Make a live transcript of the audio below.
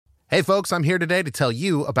Hey folks, I'm here today to tell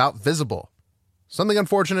you about Visible. Something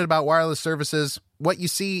unfortunate about wireless services, what you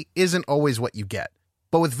see isn't always what you get.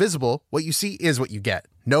 But with Visible, what you see is what you get.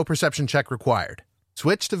 No perception check required.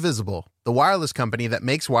 Switch to Visible, the wireless company that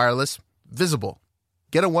makes wireless visible.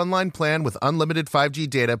 Get a one-line plan with unlimited 5G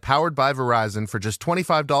data powered by Verizon for just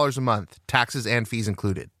 $25 a month, taxes and fees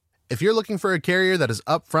included. If you're looking for a carrier that is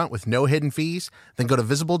upfront with no hidden fees, then go to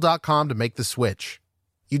Visible.com to make the switch.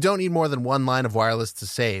 You don't need more than one line of wireless to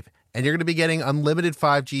save, and you're going to be getting unlimited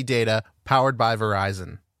 5G data powered by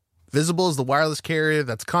Verizon. Visible is the wireless carrier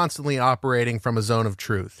that's constantly operating from a zone of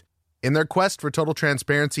truth. In their quest for total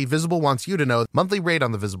transparency, Visible wants you to know the monthly rate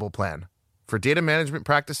on the Visible plan. For data management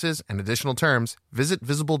practices and additional terms, visit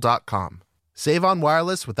Visible.com. Save on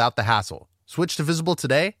wireless without the hassle. Switch to Visible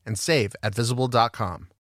today and save at Visible.com.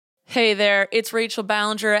 Hey there, it's Rachel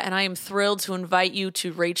Ballinger, and I am thrilled to invite you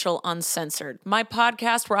to Rachel Uncensored, my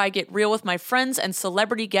podcast where I get real with my friends and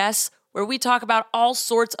celebrity guests, where we talk about all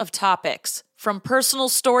sorts of topics. From personal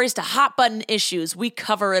stories to hot-button issues, we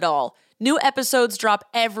cover it all. New episodes drop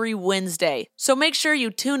every Wednesday, so make sure you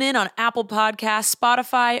tune in on Apple Podcasts,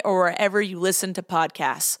 Spotify, or wherever you listen to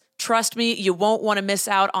podcasts. Trust me, you won't want to miss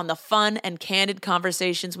out on the fun and candid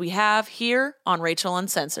conversations we have here on Rachel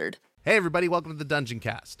Uncensored. Hey everybody, welcome to the Dungeon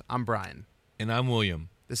Cast. I'm Brian. And I'm William.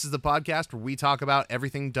 This is the podcast where we talk about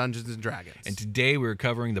everything Dungeons & Dragons. And today we're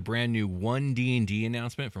covering the brand new 1D&D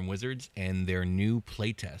announcement from Wizards and their new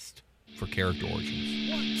playtest for character origins.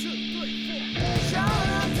 1, 2, 3, 4. Shout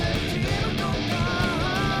out to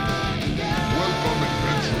Welcome,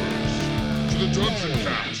 adventurers, to the Dungeon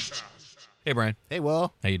Cast. Hey, Brian. Hey,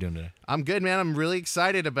 Will. How you doing today? I'm good, man. I'm really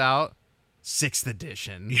excited about 6th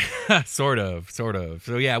edition. Sort of.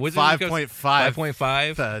 So yeah, Wizards 5.5.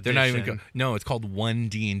 5.5. They're not even. edition. No, it's called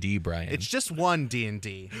 1D&D, Brian. It's just one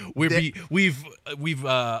D&D. We've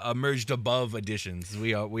emerged above editions.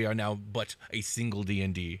 We are now but a single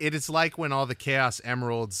D&D. It is like when all the Chaos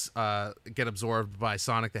Emeralds get absorbed by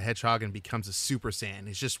Sonic the Hedgehog and becomes a Super Saiyan.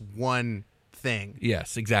 It's just one thing.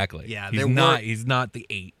 Yes, exactly. Yeah, he's not the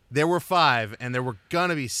 8. There were 5, and there were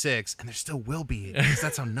gonna be 6, and there still will be, because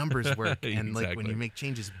that's how numbers work, and like when you make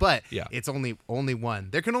changes. But yeah. It's only one.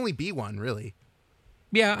 There can only be one, really.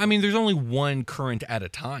 Yeah, I mean, there's only one current at a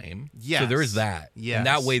time. Yes. So there is that. Yes. And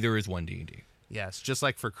that way there is one D&D. Yes, just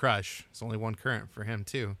like for Crush, it's only one current for him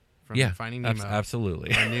too. From Yeah, Finding Nemo.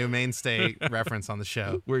 absolutely. Our new mainstay reference on the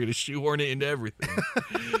show. We're going to shoehorn it into everything.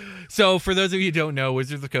 So for those of you who don't know,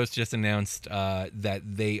 Wizards of the Coast just announced that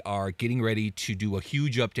they are getting ready to do a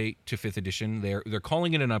huge update to 5th edition. They're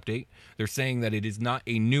calling it an update. They're saying that it is not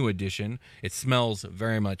a new edition. It smells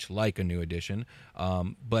very much like a new edition.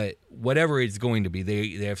 But whatever it's going to be,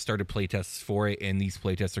 they have started playtests for it, and these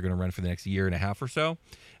playtests are going to run for the next year and a half or so.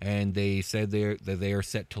 And they said that they are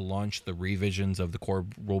set to launch the revisions of the core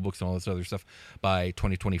rulebooks and all this other stuff by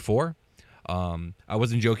 2024. I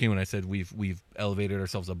wasn't joking when I said we've elevated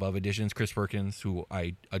ourselves above editions. Chris Perkins, who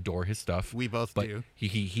I adore his stuff, We both do.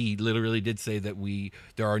 He literally did say that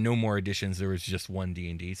there are no more editions. There is just one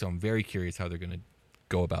D&D. So I'm very curious how they're going to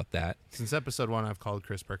go about that. Since episode 1, I've called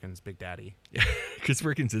Chris Perkins Big Daddy. Chris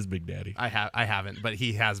Perkins is Big Daddy. I haven't, but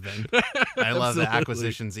he has been. I love the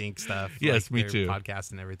Acquisitions Inc. stuff. Yes, me their too.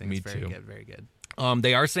 Podcast and everything. Me It's very too. good, very good.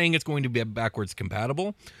 They are saying it's going to be backwards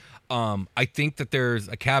compatible. I think that there's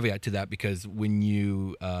a caveat to that, because when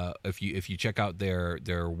you if you check out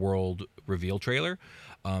their world reveal trailer,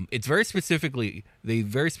 it's very specifically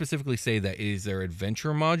say that it is their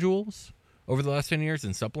adventure modules over the last 10 years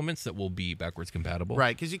and supplements that will be backwards compatible.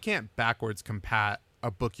 Right, because you can't backwards compat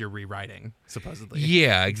a book you're rewriting, supposedly.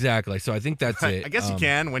 Yeah, exactly. So I think that's it. I guess you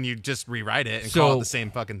can when you just rewrite it and so- call it the same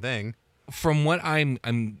fucking thing. From what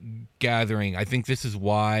I'm gathering, I think this is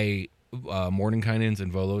why Mordenkainen's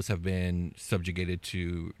and Volos have been subjugated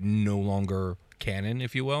to no longer canon,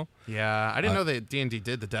 if you will. Yeah, I didn't know that D&D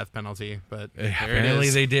did the death penalty, but there Apparently it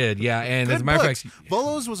is. they did. Yeah, and Good as a matter of books. fact,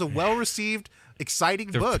 Volos was a well-received,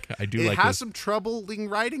 exciting book. I do it like has this. some troubling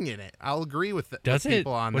writing in it. I'll agree with Does it?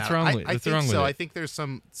 people on What's that. wrong I with- I what's think wrong with so. it? I think there's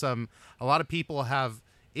some a lot of people have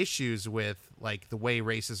issues with like the way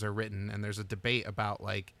races are written, and there's a debate about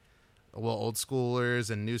like, well, old schoolers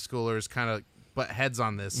and new schoolers kind of butt heads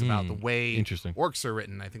on this about the way Interesting. orcs are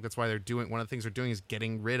written. I think that's why they're doing one of the things they're doing is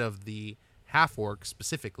getting rid of the half orc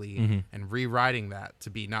specifically and rewriting that to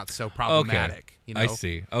be not so problematic. Okay. You know? I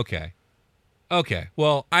see. Okay.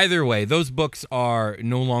 Well, either way, those books are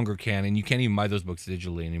no longer canon. You can't even buy those books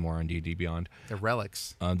digitally anymore on D&D Beyond. They're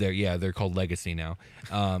relics. They're called Legacy now,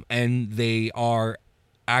 and they are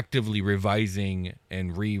actively revising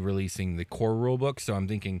and re-releasing the core rulebook. So I'm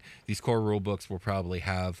thinking these core rulebooks will probably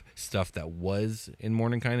have stuff that was in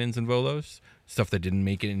Mordenkainen's and Volos. stuff that didn't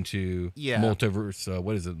make it into Yeah. multiverse.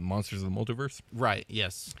 What is it? Monsters of the Multiverse. Right.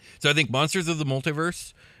 Yes. So I think Monsters of the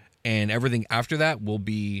Multiverse and everything after that will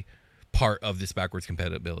be part of this backwards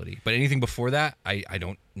compatibility. But anything before that, I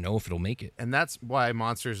don't know if it'll make it. And that's why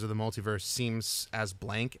Monsters of the Multiverse seems as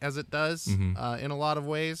blank as it does in a lot of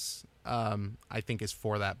ways. I think is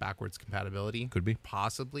for that backwards compatibility. Could be.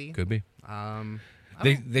 Possibly. Could be.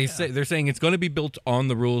 They're They're saying it's going to be built on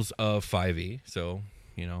the rules of 5e. So,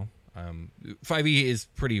 5e is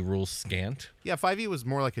pretty rule scant. Yeah, 5e was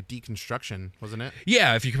more like a deconstruction, wasn't it?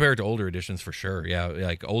 Yeah, if you compare it to older editions, for sure. Yeah,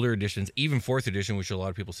 like older editions, even 4th edition, which a lot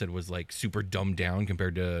of people said was like super dumbed down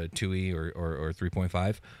compared to 2e or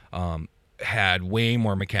 3.5, had way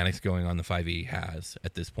more mechanics going on than 5e has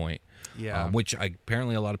at this point. Yeah. Which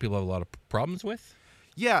apparently a lot of people have a lot of problems with.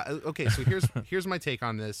 Yeah. Okay. So here's my take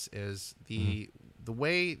on this: is the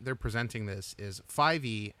way they're presenting this is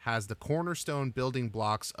 5e has the cornerstone building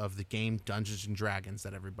blocks of the game Dungeons and Dragons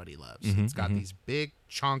that everybody loves. It's got these big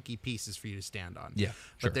chonky pieces for you to stand on. Yeah,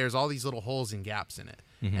 But there's all these little holes and gaps in it.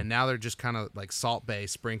 And now they're just kind of like Salt Bay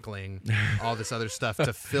sprinkling all this other stuff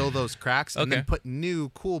to fill those cracks and then put new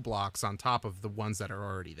cool blocks on top of the ones that are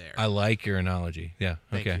already there. I like your analogy. Yeah.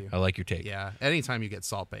 Thank Okay. you. I like your take. Yeah. Anytime you get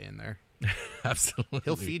Salt Bay in there, Absolutely.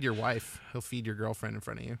 he'll feed your wife. He'll feed your girlfriend in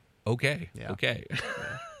front of you. Okay. Yeah. Okay.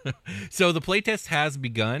 So the playtest has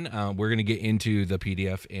begun. We're going to get into the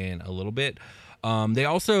PDF in a little bit. They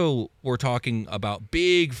also were talking about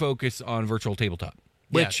big focus on virtual tabletop,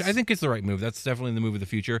 which Yes. I think is the right move. That's definitely the move of the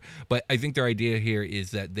future. But I think their idea here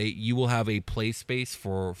is that you will have a play space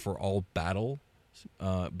for all battle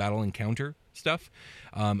encounter stuff,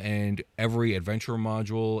 and every adventure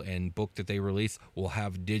module and book that they release will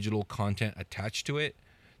have digital content attached to it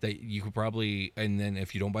that you could probably, and then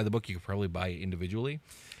if you don't buy the book, you could probably buy it individually.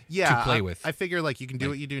 Yeah, to play with. I figure like you can do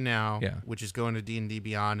what you do now, Yeah. which is go into D&D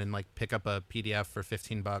Beyond and like pick up a PDF for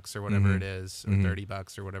 $15 or whatever it is, or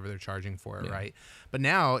 $30 or whatever they're charging for it, right? But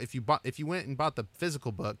now if you went and bought the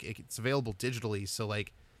physical book, it's available digitally. So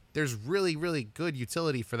like there's really, really good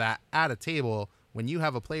utility for that at a table when you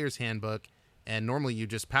have a player's handbook. And normally you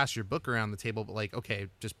just pass your book around the table, but like, okay,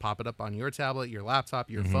 just pop it up on your tablet, your laptop,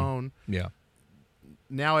 your phone. Yeah.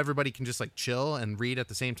 Now everybody can just like chill and read at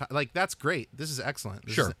the same time. Like that's great. This is excellent.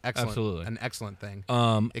 This Sure, is excellent, absolutely. an excellent thing.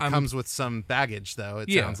 I'm- Comes with some baggage though.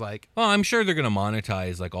 It sounds like. Well, I'm sure they're going to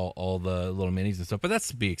monetize like all the little minis and stuff, but that's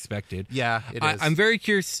to be expected. Yeah, it is. I'm very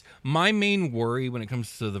curious. My main worry when it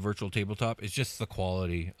comes to the virtual tabletop is just the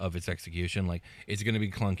quality of its execution. Like, is it going to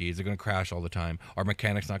be clunky? Is it going to crash all the time? Are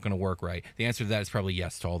mechanics not going to work right? The answer to that is probably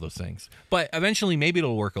yes to all those things. But eventually, maybe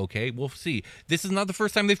it'll work okay. We'll see. This is not the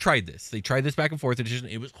first time they've tried this. They tried this back in 4th edition.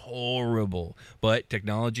 It was horrible. But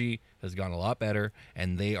technology has gone a lot better,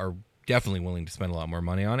 and they are definitely willing to spend a lot more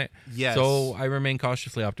money on it. Yes. So I remain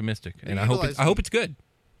cautiously optimistic, and I hope it's good.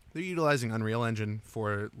 They're utilizing Unreal Engine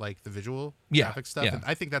for like the visual graphic stuff. yeah. And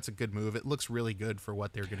I think that's a good move. It looks really good for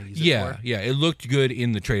what they're going to use it Yeah, for. yeah. It looked good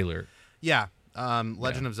in the trailer. Yeah.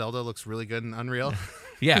 Legend of Zelda looks really good in Unreal.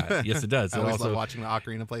 Yeah, yes, it does. I It always also, love watching the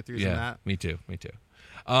Ocarina playthroughs in yeah, that. me too.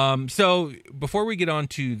 So before we get on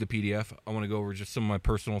to the PDF, I want to go over just some of my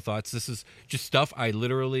personal thoughts. This is just stuff I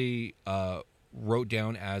literally wrote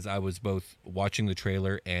down as I was both watching the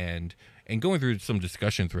trailer and going through some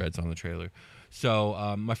discussion threads on the trailer.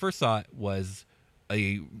 So my first thought was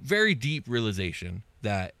a very deep realization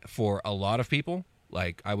that for a lot of people,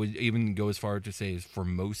 like I would even go as far to say as for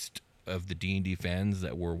most of the D&D fans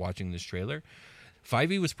that were watching this trailer,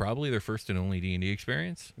 5e was probably their first and only D&D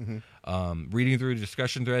experience. Reading through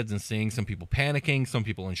discussion threads and seeing some people panicking, some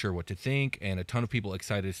people unsure what to think, and a ton of people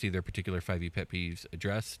excited to see their particular 5e pet peeves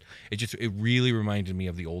addressed. It really reminded me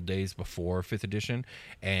of the old days before 5th edition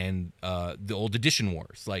and the old edition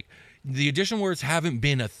wars. Like, the edition wars haven't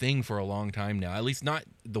been a thing for a long time now, at least not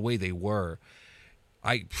the way they were.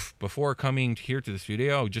 Before coming here to the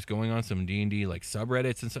studio, just going on some D&D like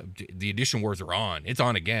subreddits and stuff. The Edition Wars are on. It's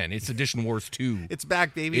on again. It's Edition Wars 2. It's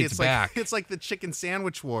back, baby. It's back. It's like the chicken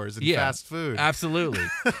sandwich wars in Yeah, fast food. Absolutely.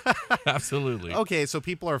 Absolutely. Okay, so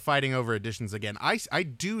people are fighting over editions again. I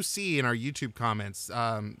do see in our YouTube comments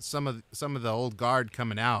some of the old guard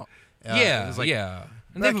coming out. It Yeah, was like, yeah.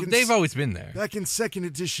 And back in they've always been there. Back in 2nd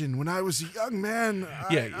edition, when I was a young man.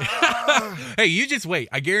 Hey, you just wait.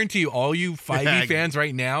 I guarantee you, all you 5e Yeah. fans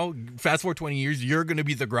right now, fast forward 20 years, you're going to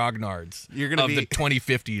be the Grognards You're gonna of be- the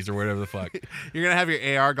 2050s or whatever the fuck. You're gonna have your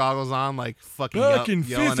AR goggles on, like fucking Back in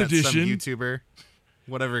yelling 5th at some edition, YouTuber,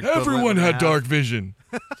 whatever. equivalent Everyone we're had gonna have. dark vision.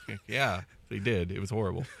 Yeah, they did. It was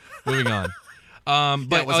horrible. Moving on.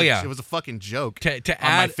 But it was a fucking joke. To on my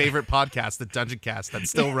add favorite podcast, the Dungeon Cast, that's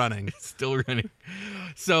still running. still running.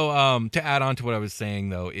 So to add on to what I was saying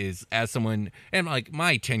though is as someone and like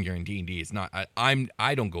my tenure in D&D is not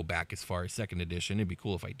I don't go back as far as 2nd edition. It'd be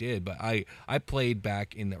cool if I did, but I played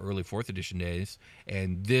back in the early 4th edition days,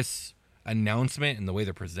 and this announcement and the way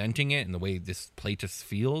they're presenting it and the way this playtest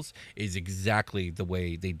feels is exactly the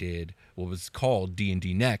way they did what was called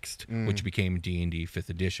D&D Next, which became D&D 5th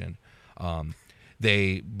edition.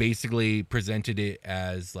 They basically presented it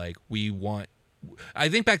as like I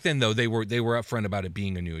think back then though they were upfront about it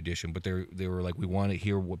being a new edition, but they were like, we want to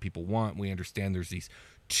hear what people want. We understand there's these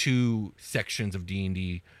 2 sections of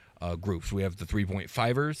D&D groups. We have the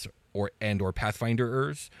 3.5ers or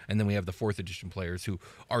Pathfinderers, and then we have the 4th edition players who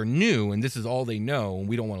are new and this is all they know, and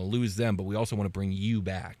we don't want to lose them, but we also want to bring you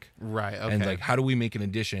back. Right. Okay. And like, how do we make an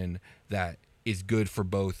edition that is good for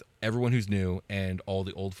both everyone who's new and all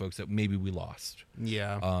the old folks that maybe we lost?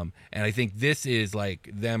 Yeah. And I think this is like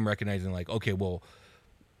them recognizing like, okay, well,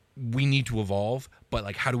 we need to evolve, but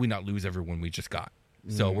like, how do we not lose everyone we just got?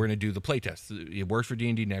 So we're going to do the playtest. It works for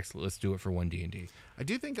D&D Next. Let's do it for one D&D. I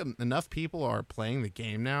do think enough people are playing the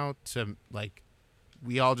game now to like,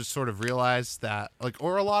 we all just sort of realize that like,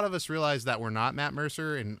 or a lot of us realize that we're not Matt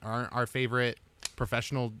Mercer and aren't our favorite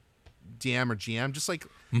professional DM or GM. Just like,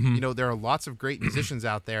 you know, there are lots of great musicians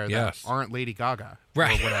out there that aren't Lady Gaga,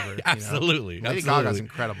 right? Or whatever. Absolutely, you know? Lady Gaga's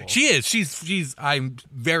incredible. She is. She's. I'm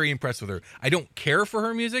very impressed with her. I don't care for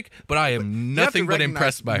her music, but I am nothing but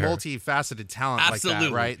impressed by her. Multifaceted talent, absolutely,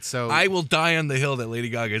 like that, right? So I will die on the hill that Lady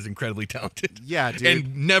Gaga is incredibly talented. Yeah, dude.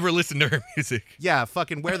 And never listen to her music. Yeah,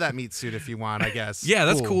 fucking wear that meat suit if you want. I guess. Yeah,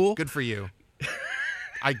 that's cool. Good for you.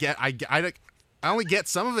 I only get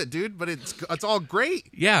some of it, dude, but it's all great.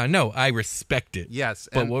 Yeah, no, I respect it. Yes,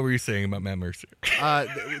 but what were you saying about Matt Mercer?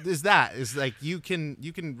 is like you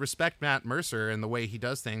can respect Matt Mercer and the way he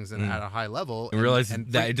does things and at a high level, and realize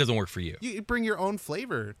that it doesn't work for you. You bring your own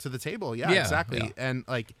flavor to the table. Yeah, exactly. Yeah.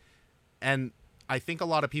 And I think a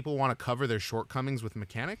lot of people want to cover their shortcomings with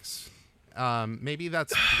mechanics. Maybe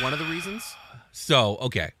that's one of the reasons. So,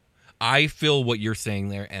 okay. I feel what you're saying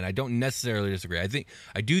there, and I don't necessarily disagree.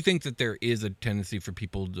 I do think that there is a tendency for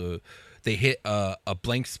people they hit a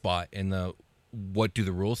blank spot in the what do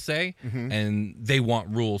the rules say, and they want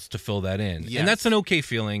rules to fill that in, and that's an okay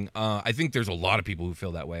feeling. I think there's a lot of people who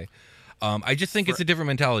feel that way. I just think it's a different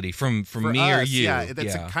mentality from me us, or you. Yeah,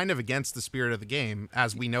 that's kind of against the spirit of the game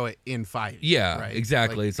as we know it in 5e. Yeah, right?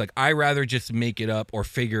 exactly. It's like I rather just make it up or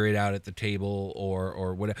figure it out at the table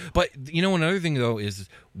or whatever. But you know, another thing though is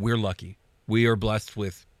we're lucky. We are blessed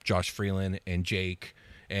with Josh Freeland and Jake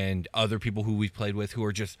and other people who we've played with who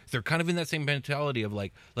are they're kind of in that same mentality of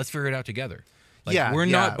like, let's figure it out together. Like, we're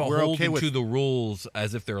not beholden to the rules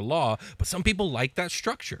as if they're law, but some people like that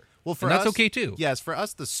structure. Well, for and us, that's okay too. Yes, for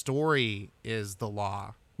us, the story is the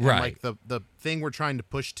law. Right. And like the thing we're trying to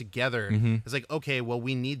push together is like, okay, well,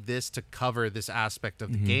 we need this to cover this aspect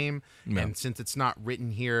of the game, and since it's not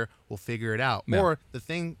written here, we'll figure it out. Or the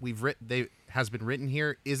thing we've written, has been written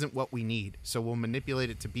here isn't what we need, so we'll manipulate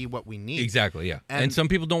it to be what we need. Exactly, yeah. And some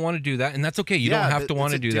people don't want to do that, and that's okay. You don't have to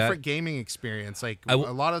want to do that. It's a different gaming experience. Like a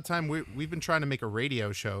lot of the time, we've been trying to make a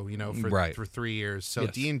radio show, you know, for 3 years. So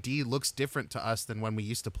D&D looks different to us than when we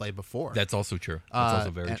used to play before. That's also true. That's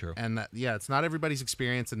also very true. And that, it's not everybody's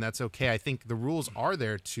experience, and that's okay. I think the rules are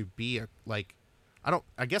there to be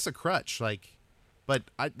a crutch, like. But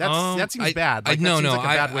that seems bad. Like,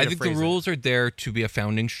 I think the rules are there to be a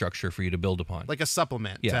founding structure for you to build upon, like a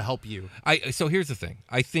supplement to help you. So here's the thing.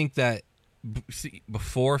 I think that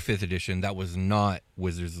before 5th edition, that was not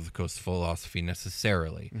Wizards of the Coast philosophy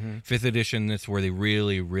necessarily. 5th edition, that's where they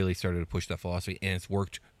really, really started to push that philosophy, and it's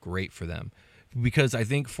worked great for them. Because I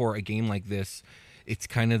think for a game like this, it's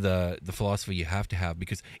kind of the philosophy you have to have,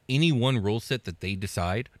 because any one rule set that they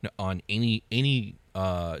decide on any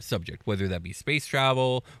subject, whether that be space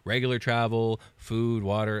travel, regular travel, food,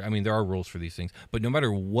 water. I mean, there are rules for these things, but no matter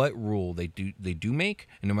what rule they do make,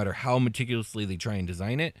 and no matter how meticulously they try and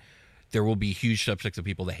design it, there will be huge subsects of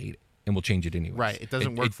people that hate it and will change it anyway. Right. It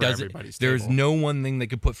doesn't work for everybody's table. There's no one thing they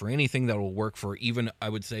could put for anything that will work for even, I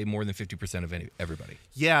would say, more than 50% of everybody.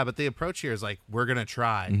 Yeah, but the approach here is like, we're going to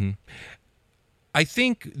try. I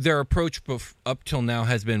think their approach up till now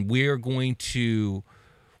has been, we're going to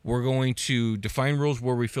define rules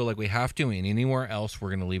where we feel like we have to, and anywhere else we're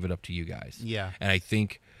going to leave it up to you guys. Yeah. And I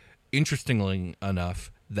think, interestingly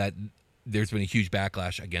enough, that there's been a huge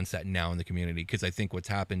backlash against that now in the community, because I think what's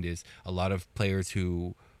happened is a lot of players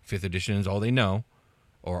who 5th edition is all they know,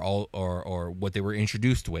 or what they were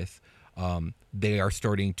introduced with, they are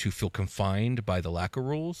starting to feel confined by the lack of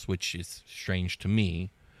rules, which is strange to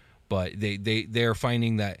me. but they're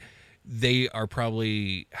finding that they are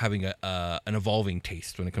probably having an evolving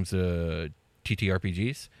taste when it comes to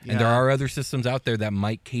TTRPGs, and there are other systems out there that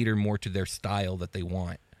might cater more to their style that they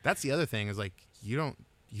want. That's the other thing is like you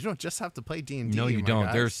don't just have to play D&D. No, you don't.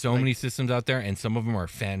 Guys. There's so many systems out there, and some of them are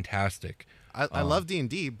fantastic. I love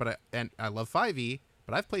D&D, but I love 5e,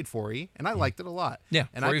 but I've played 4e, and I liked it a lot. Yeah,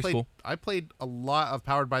 and 4E is cool. I played a lot of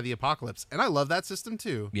Powered by the Apocalypse, and I love that system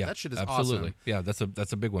too. Yeah, that shit is absolutely. awesome. Yeah,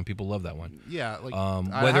 that's a big one. People love that one. Yeah, like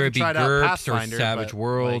whether it be GURPS or Pathfinder, Savage but,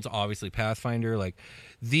 Worlds, like, obviously Pathfinder, like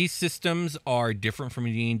these systems are different from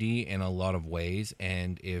D&D in a lot of ways,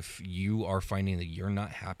 and if you are finding that you're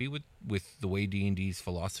not happy with the way D&D's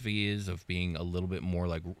philosophy is of being a little bit more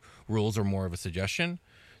like rules are more of a suggestion,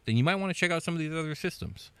 then you might want to check out some of these other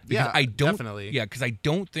systems. Because definitely. Yeah, because I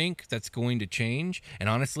don't think that's going to change, and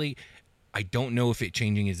honestly, I don't know if it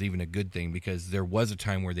changing is even a good thing, because there was a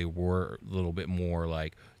time where they were a little bit more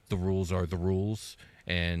like the rules are the rules,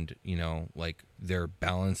 and like they're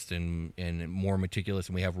balanced and more meticulous,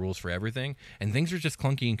 and we have rules for everything, and things are just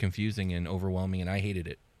clunky and confusing and overwhelming, and I hated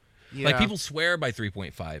it. Yeah. Like people swear by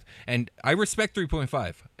 3.5, and I respect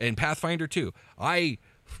 3.5 and Pathfinder too. I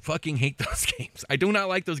fucking hate those games. I do not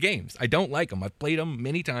like those games. I don't like them. I've played them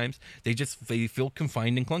many times. They feel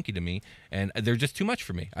confined and clunky to me, and they're just too much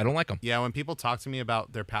for me. I don't like them. Yeah, when people talk to me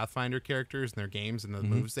about their Pathfinder characters and their games and the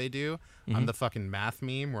moves they do, I'm the fucking math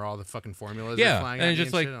meme where all the fucking formulas are flying and at me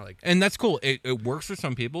just and like, shit. and that's cool. It works for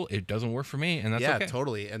some people. It doesn't work for me, and that's okay.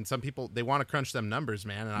 Totally. And some people, they want to crunch them numbers,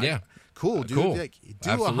 man. And Yeah. Cool, dude. Cool. Like,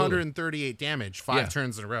 do Absolutely. 138 damage 5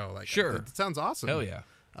 turns in a row. Like, Sure. That sounds awesome. Hell yeah.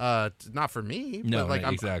 Not for me. No, but like, no,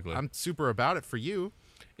 exactly. I'm super about it for you.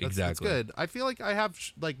 That's Exactly. good. I feel like I have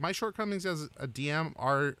like my shortcomings as a DM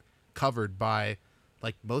are covered by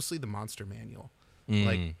like mostly the monster manual.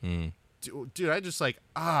 Like, dude, I just like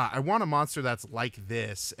I want a monster that's like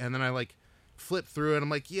this, and then I like flip through it. I'm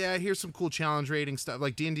like, yeah, here's some cool challenge rating stuff.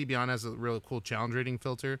 Like D&D Beyond has a really cool challenge rating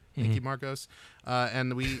filter. Thank you, Marcos.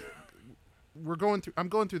 And we're going through. I'm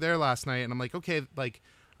going through there last night, and I'm like, okay, like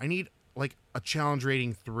I need like a challenge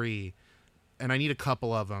rating 3, and I need a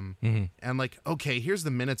couple of them. And like, okay, here's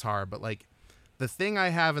the Minotaur, but like the thing I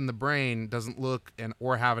have in the brain doesn't look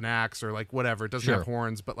or have an axe or like whatever. It doesn't have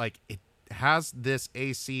horns, but like it has this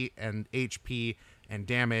AC and HP and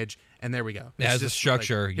damage, and there we go. It has a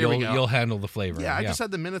structure. Like, you'll handle the flavor. Yeah, I just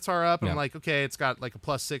had the Minotaur up, and Yeah. I'm like, okay, it's got like a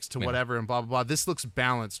 +6 to whatever, and blah blah blah. This looks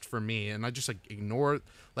balanced for me, and I just like ignore.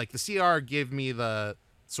 Like the CR give me the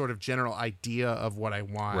sort of general idea of what I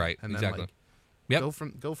want, Right, and then exactly. like Yep.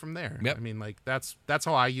 go from there. Yep. I mean, like that's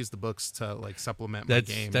how I use the books to like supplement my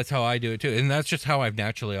game. That's how I do it too, and that's just how I've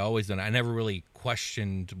naturally always done it. I never really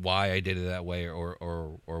questioned why I did it that way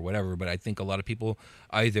or whatever. But I think a lot of people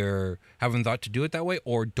either haven't thought to do it that way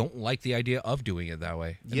or don't like the idea of doing it that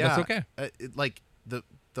way. And that's okay. Like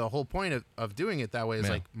the whole point of doing it that way is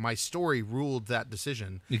like my story ruled that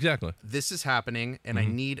decision. Exactly. This is happening, and I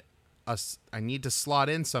need to slot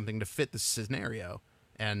in something to fit the scenario.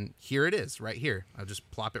 And here it is, right here. I'll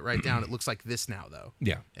just plop it right down. It looks like this now, though.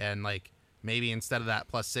 Yeah. And like maybe instead of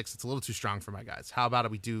that +6, it's a little too strong for my guys. How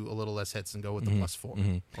about we do a little less hits and go with the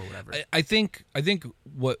 +4 or whatever? I think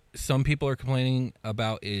what some people are complaining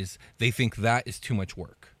about is they think that is too much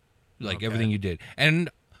work, like everything you did.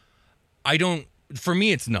 And I don't. For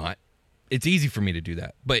me, it's not. It's easy for me to do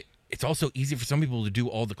that, but it's also easy for some people to do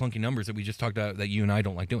all the clunky numbers that we just talked about that you and I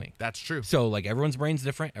don't like doing. That's true. So like everyone's brain's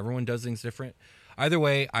different. Everyone does things different. Either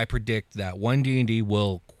way, I predict that one D&D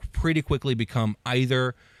will pretty quickly become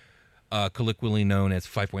either colloquially known as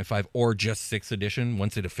 5.5 or just 6th edition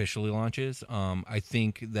once it officially launches. I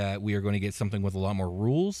think that we are going to get something with a lot more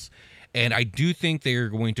rules, and I do think they are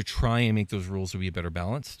going to try and make those rules to be better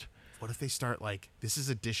balanced. What if they start like this is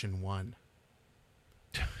edition 1?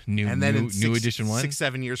 New edition 1?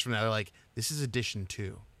 6-7 years from now, they're like, this is edition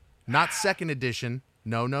 2. Not 2nd edition.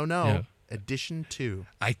 No. Yeah. Edition 2.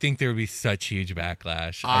 I think there would be such huge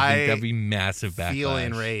backlash. I think that'd be massive backlash. Feel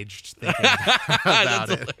enraged thinking about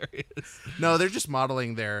it. Hilarious. No, they're just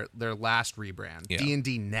modeling their last rebrand. Yeah.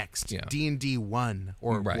 D&D Next. Yeah. D&D 1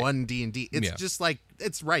 or Right. 1 D&D. It's just like,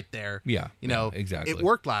 it's right there. Yeah. You know, Yeah, exactly. It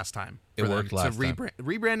worked last time. It worked last time.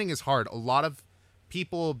 Rebranding is hard. A lot of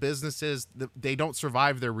people, businesses, they don't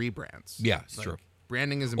survive their rebrands. Yeah, it's Like, true.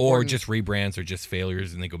 Branding is important. Or just rebrands or just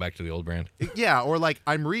failures and they go back to the old brand. Yeah, or like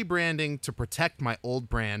I'm rebranding to protect my old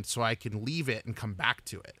brand so I can leave it and come back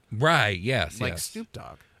to it. Right, yes. Like yes. Snoop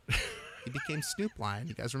Dogg. He became Snoop Lion.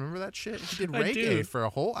 You guys remember that shit? He did I reggae do. for a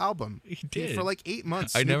whole album. He did. For like 8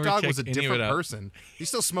 months. I Snoop never Dogg was a checked any of different it out. person. He's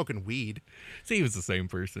still smoking weed. See, he was the same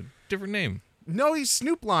person. Different name. No, he's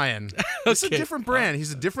Snoop Lion. It's a Okay. different brand.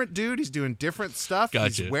 He's a different dude. He's doing different stuff.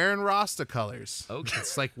 Gotcha. He's wearing Rasta colors. Okay.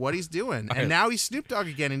 It's like what he's doing. All And right. now he's Snoop Dogg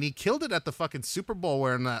again, and he killed it at the fucking Super Bowl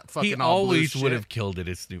wearing that fucking He all blue always shit. would have killed it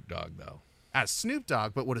as Snoop Dogg, though. As Snoop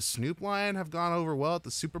Dogg, but would a Snoop Lion have gone over well at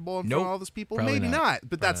the Super Bowl in front Nope. of all those people? Probably Maybe not. not.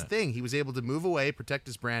 But that's the Probably thing. He was able to move away, protect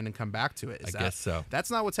his brand, and come back to it. I guess so.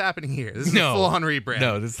 That's not what's happening here. This is No. a full-on rebrand.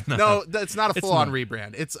 No, this is not. No, it's not a It's full-on not.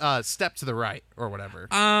 rebrand. It's a step to the right or whatever.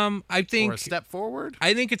 I think Or a step forward.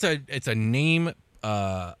 I think it's a name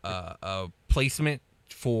placement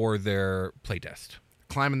for their playtest.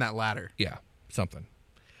 Climbing that ladder. Yeah, something.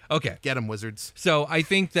 Okay. Get him, Wizards. So I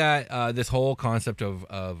think that this whole concept of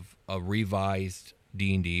a revised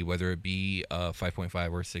D&D, whether it be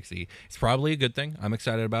 5.5 or 6e, it's probably a good thing. I'm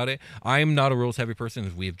excited about it. I'm not a rules heavy person,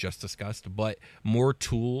 as we have just discussed, but more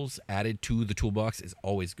tools added to the toolbox is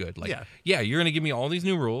always good. Like, yeah, you're going to give me all these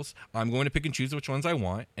new rules. I'm going to pick and choose which ones I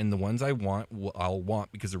want, and the ones I want, I'll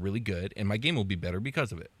want because they're really good, and my game will be better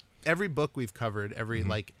because of it. Every book we've covered, every Mm-hmm.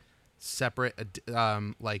 like separate,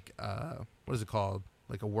 what is it called?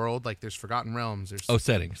 Like a world, like there's Forgotten Realms. There's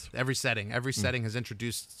Settings. every setting has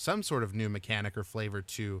introduced some sort of new mechanic or flavor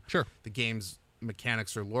to Sure. the game's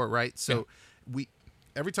mechanics or lore, right? So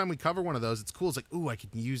every time we cover one of those, it's cool. It's like, ooh, I can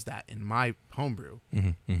use that in my homebrew.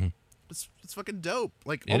 It's fucking dope.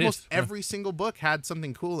 Like It almost is, yeah. every single book had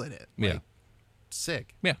something cool in it. Yeah. Like,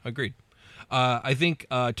 sick. Yeah, agreed. I think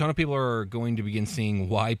a ton of people are going to begin seeing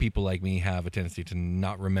why people like me have a tendency to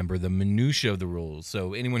not remember the minutia of the rules.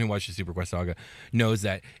 So anyone who watches Super Quest Saga knows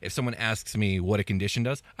that if someone asks me what a condition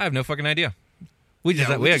does, I have no fucking idea. We just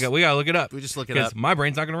Yeah, we gotta look it up. we just look it 'Cause up. my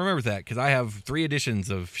brain's not gonna remember that because I have 3 editions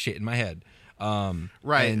of shit in my head.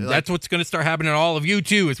 Right, and like- that's what's gonna start happening to all of you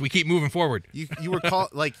too as we keep moving forward. You were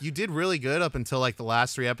like you did really good up until like the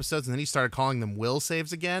last 3 episodes, and then you started calling them will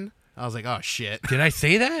saves again. I was like, oh shit. Did I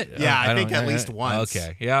say that? Yeah, I don't- think at least once.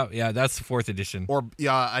 Okay, yeah, that's the 4th edition. Or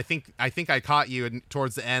I think I caught you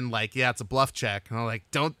towards the end, like, yeah, it's a bluff check, and I'm like,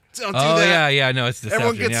 don't do Oh that. yeah, no, it's deception.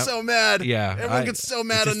 Everyone gets yeah. so mad. Yeah, everyone gets so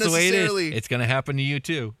mad it's just the way it is. unnecessarily. It's gonna happen to you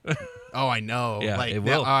too. Oh, I know. Yeah, like, it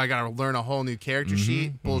now, will. I gotta learn a whole new character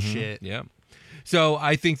sheet. Bullshit. Yeah. So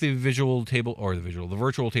I think the virtual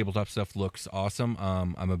tabletop stuff looks awesome.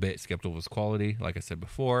 I'm a bit skeptical of its quality, like I said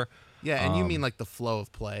before. Yeah, and you mean like the flow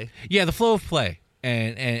of play? Yeah, the flow of play.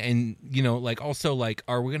 And you know, like also like,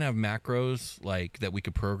 are we gonna have macros like that we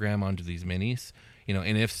could program onto these minis? You know,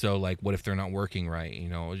 and if so, like, what if they're not working right? You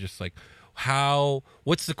know, just like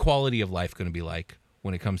what's the quality of life gonna be like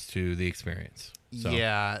when it comes to the experience? So,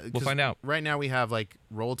 yeah, we'll 'cause find out. Right now we have like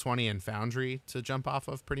Roll20 and Foundry to jump off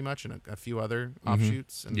of, pretty much, and a few other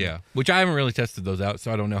offshoots. And Yeah, which I haven't really tested those out,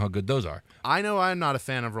 so I don't know how good those are. I know I'm not a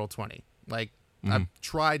fan of Roll20. Like, I've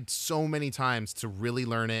tried so many times to really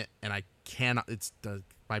learn it, and I cannot.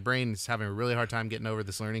 My brain is having a really hard time getting over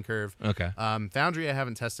this learning curve. Okay. Foundry I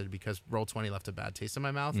haven't tested because Roll20 left a bad taste in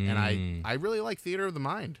my mouth, and I really like Theater of the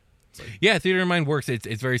Mind. Yeah, Theater of the Mind works.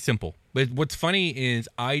 It's very simple. But what's funny is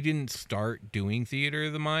I didn't start doing Theater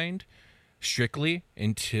of the Mind strictly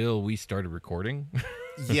until we started recording.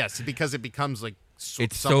 Yes, because it becomes like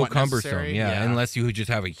It's so somewhat cumbersome. necessary. Yeah, unless you just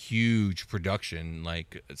have a huge production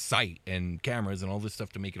like site and cameras and all this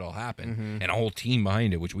stuff to make it all happen, and a whole team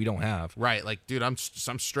behind it, which we don't have. Right, like, dude, I'm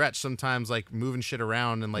stretched sometimes, like moving shit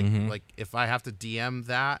around, and like if I have to DM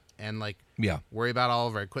that and like Yeah. worry about all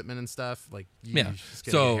of our equipment and stuff, like Yeah. it's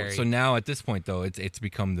gonna get hairy. So now at this point though, it's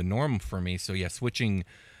become the norm for me. So yeah, switching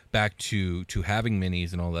back to having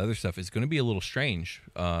minis and all the other stuff is going to be a little strange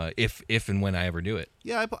if and when I ever do it.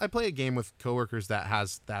 Yeah, I play a game with coworkers that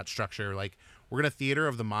has that structure. Like, we're gonna Theater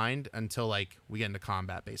of the Mind until like we get into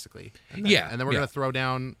combat, basically. And then, Yeah, and then we're yeah. gonna throw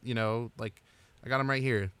down, like I got them right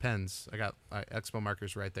here, pens. I got expo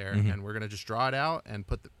markers right there, and we're gonna just draw it out and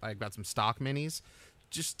I got some stock minis,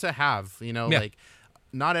 just to have, Yeah. like,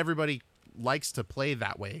 not everybody likes to play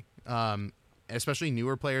that way. Especially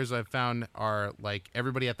newer players I've found are like,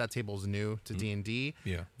 everybody at that table is new to D&D.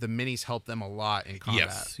 Yeah. The minis help them a lot in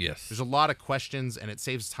combat. Yes. There's a lot of questions, and it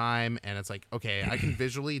saves time, and it's like, okay, I can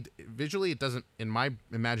visually it doesn't, in my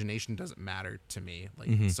imagination, doesn't matter to me,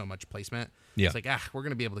 like, so much placement. Yeah. It's like, we're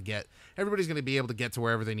going to be able to everybody's going to be able to get to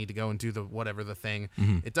wherever they need to go and do the whatever the thing.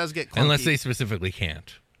 It does get clunky. Unless they specifically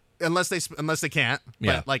can't. unless they can't.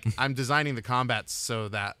 Yeah. But like, I'm designing the combats so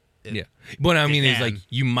that Yeah. What I mean is, can. like,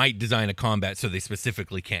 you might design a combat so they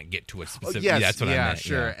specifically can't get to a specific. yes, that's what I meant.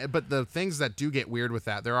 sure. Yeah. But the things that do get weird with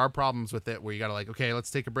that, there are problems with it where you got to like, okay,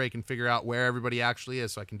 let's take a break and figure out where everybody actually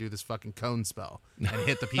is so I can do this fucking cone spell and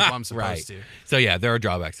hit the people I'm supposed Right. to. So yeah, there are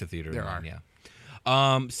drawbacks to Theater. There of the Mind, are. Yeah.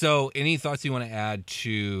 So any thoughts you want to add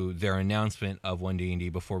to their announcement of 1D&D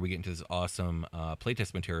before we get into this awesome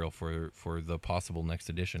playtest material for the possible next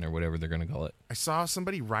edition or whatever they're going to call it? I saw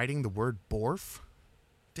somebody writing the word Borf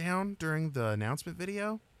down during the announcement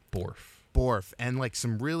video. Borf. And like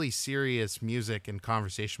some really serious music and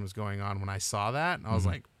conversation was going on when I saw that. And I was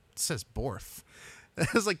like, it says Borf.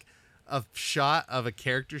 It was like a shot of a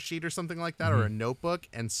character sheet or something like that, or a notebook,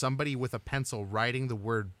 and somebody with a pencil writing the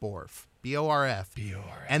word Borf. B-O-R-F.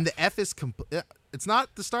 And the F is it's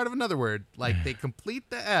not the start of another word. Like they complete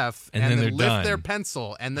the F and then lift done. their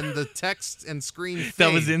pencil, and then the text and screen fade.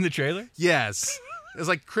 That was in the trailer? Yes. It's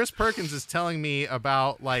like Chris Perkins is telling me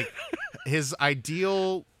about like his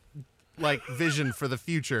ideal like vision for the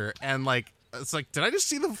future, and like it's like, did I just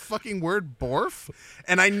see the fucking word Borf?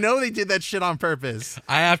 And I know they did that shit on purpose.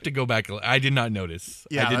 I have to go back. I did not notice.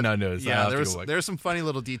 Yeah, I did not notice. Yeah, there's some funny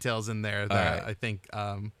little details in there that I think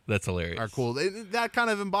that's hilarious. Are cool. That kind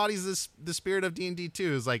of embodies the spirit of D&D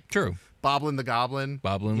too. Is like true. Boblin the Goblin.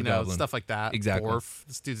 Goblin. Stuff like that. Exactly. Borf.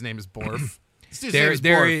 This dude's name is Borf.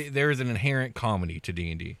 There is an inherent comedy to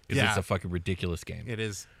D&D. It's a fucking ridiculous game. It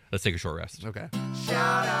is. Let's take a short rest. Okay.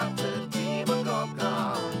 Shout out to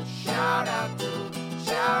Demogorgon. Shout out to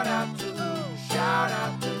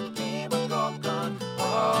Demogorgon.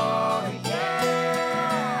 Oh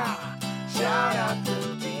yeah. Shout out to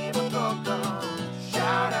Demogorgon.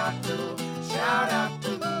 Shout out to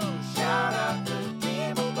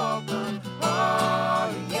Demogorgon.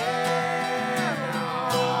 Oh yeah.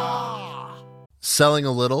 Selling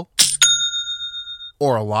a little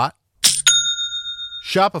or a lot?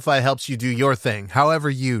 Shopify helps you do your thing, however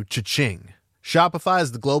you cha-ching. Shopify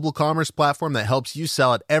is the global commerce platform that helps you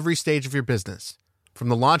sell at every stage of your business. From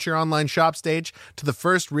the launch your online shop stage to the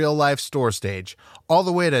first real-life store stage, all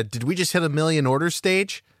the way to did we just hit 1 million orders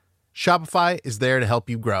stage? Shopify is there to help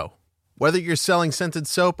you grow. Whether you're selling scented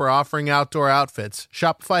soap or offering outdoor outfits,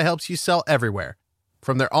 Shopify helps you sell everywhere.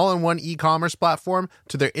 From their all-in-one e-commerce platform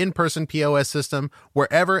to their in-person POS system,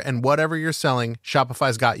 wherever and whatever you're selling,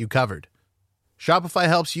 Shopify's got you covered. Shopify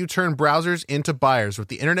helps you turn browsers into buyers with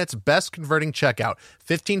the internet's best converting checkout,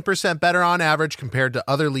 15% better on average compared to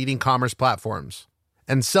other leading commerce platforms.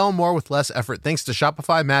 And sell more with less effort thanks to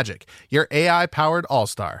Shopify Magic, your AI-powered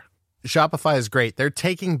all-star. Shopify is great. They're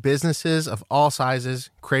taking businesses of all sizes,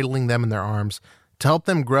 cradling them in their arms, to help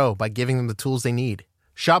them grow by giving them the tools they need.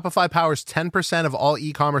 Shopify powers 10% of all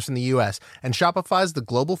e-commerce in the U.S., and Shopify's the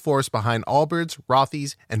global force behind Allbirds,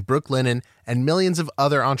 Rothy's, and Brooklinen, and millions of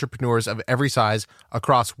other entrepreneurs of every size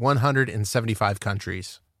across 175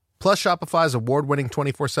 countries. Plus, Shopify's award-winning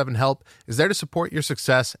 24/7 help is there to support your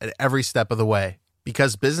success at every step of the way.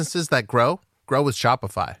 Because businesses that grow with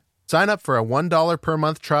Shopify. Sign up for a $1 per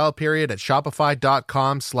month trial period at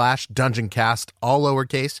shopify.com/dungeoncast, all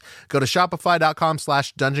lowercase. Go to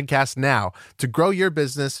shopify.com/dungeoncast now to grow your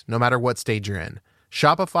business no matter what stage you're in.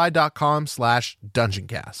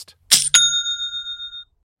 Shopify.com/dungeoncast.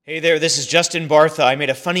 Hey there, this is Justin Bartha. I made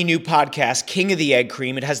a funny new podcast, King of the Egg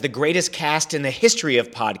Cream. It has the greatest cast in the history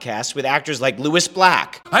of podcasts with actors like Louis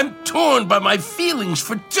Black, I'm torn by my feelings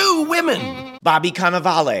for two women. Bobby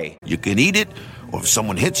Cannavale, You can eat it, or if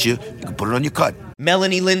someone hits you, you can put it on your cut.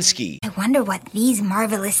 Melanie Linsky, I wonder what these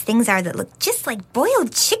marvelous things are that look just like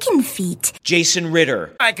boiled chicken feet. Jason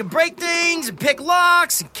Ritter, I can break things and pick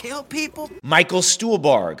locks and kill people. Michael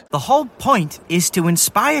Stuhlbarg, The whole point is to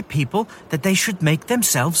inspire people that they should make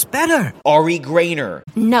themselves better. Ari Grainer,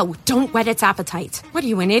 No, don't whet its appetite. What are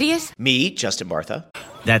you, an idiot? me, Justin Bartha,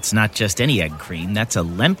 That's not just any egg cream, that's a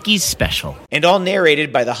Lemke's special. and all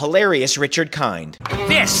narrated by the hilarious Richard Kind.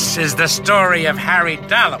 This is the story of Harry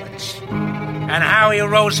Dalowitz and how he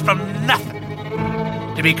rose from nothing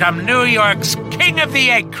to become New York's King of the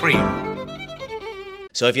Egg Cream.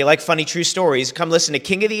 So if you like funny true stories, come listen to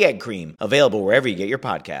King of the Egg Cream, available wherever you get your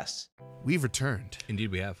podcasts. We've returned.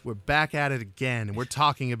 Indeed, we have. We're back at it again, and we're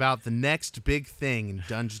talking about the next big thing in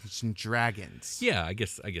Dungeons and Dragons. Yeah, I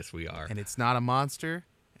guess we are. And it's not a monster,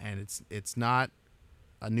 and it's not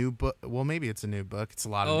a new book. Well, maybe it's a new book. It's a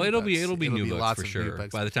lot of new it'll books. be new books lots for of new sure.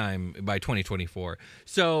 books. By 2024.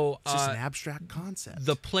 So It's just an abstract concept.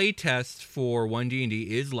 the play test for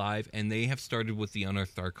 1D&D is live, and they have started with the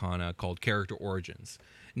Unearthed Arcana called Character Origins.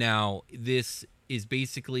 Now, this is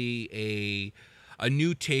basically a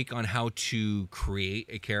new take on how to create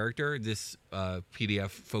a character. This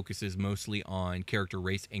PDF focuses mostly on character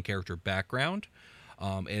race and character background.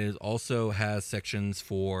 And it also has sections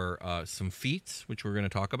for some feats, which we're going to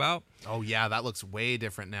talk about. Oh, yeah, that looks way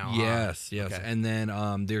different now. Yes. Okay. And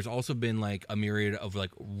then there's also been like a myriad of like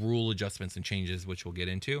rule adjustments and changes, which we'll get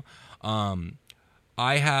into.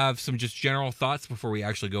 I have some just general thoughts before we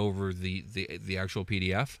actually go over the actual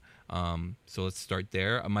PDF. So let's start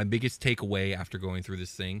there. My biggest takeaway after going through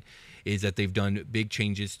this thing is that they've done big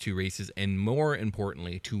changes to races and, more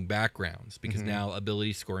importantly, to backgrounds, because now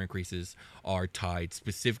ability score increases are tied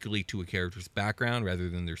specifically to a character's background rather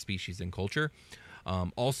than their species and culture.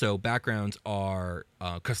 Also, backgrounds are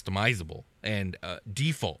customizable and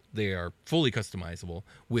default. They are fully customizable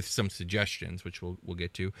with some suggestions, which we'll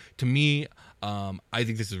get to. To me, I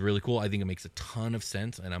think this is really cool. I think it makes a ton of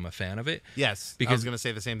sense, and I'm a fan of it. Yes, because I was going to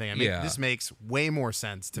say the same thing. I mean, this makes way more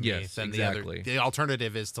sense to me than the other. The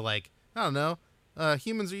alternative is to, like, I don't know,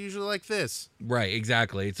 humans are usually like this. Right,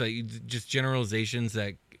 exactly. It's like just generalizations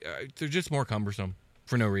that they're just more cumbersome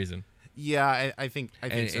for no reason. Yeah, I think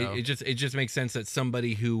so. It just makes sense that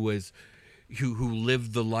somebody who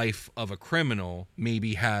lived the life of a criminal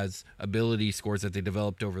maybe has ability scores that they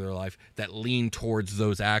developed over their life that lean towards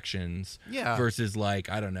those actions. Yeah. Versus, like,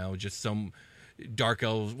 I don't know, just some dark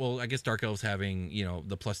elves. Well, I guess dark elves having,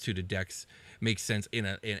 the +2 to Dex makes sense in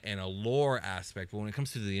a lore aspect, but when it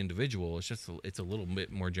comes to the individual, it's a little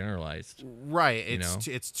bit more generalized. Right.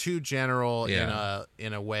 It's too general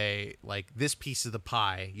in a way. Like, this piece of the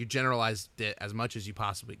pie, you generalized it as much as you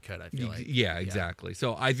possibly could, I feel like. Yeah, exactly.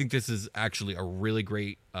 So I think this is actually a really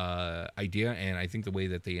great idea, and I think the way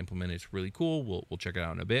that they implement it is really cool. We'll check it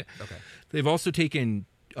out in a bit. Okay. They've also taken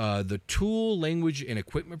the tool, language, and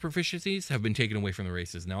equipment proficiencies have been taken away from the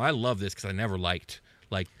races. Now, I love this because I never liked,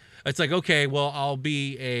 like, it's like, okay, well, I'll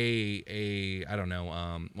be I don't know,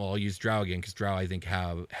 I'll use Drow again, because Drow, I think,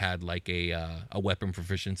 had like a weapon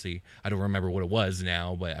proficiency. I don't remember what it was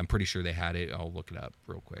now, but I'm pretty sure they had it. I'll look it up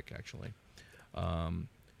real quick, actually. And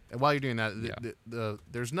while you're doing that,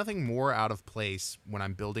 there's nothing more out of place when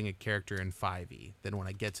I'm building a character in 5e than when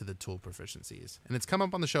I get to the tool proficiencies. And it's come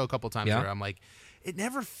up on the show a couple times where I'm like, it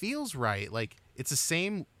never feels right. Like, it's the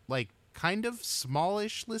same, like, kind of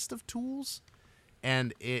smallish list of tools.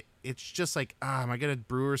 And it's just like, am I gonna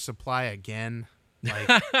brewer supply again? Like,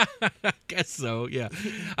 I guess so. Yeah.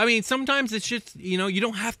 I mean, sometimes it's just, you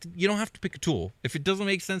don't have to pick a tool. If it doesn't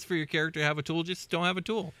make sense for your character to have a tool, just don't have a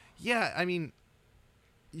tool. Yeah. I mean,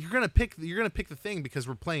 you're gonna pick the thing because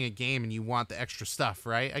we're playing a game and you want the extra stuff,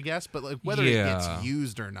 right? I guess, but like whether it gets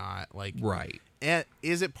used or not, like, right. And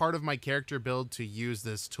is it part of my character build to use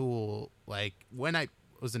this tool? Like, when I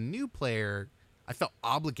was a new player, I felt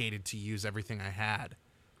obligated to use everything I had.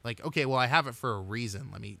 Like, okay, well, I have it for a reason.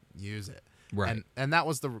 Let me use it. Right. And that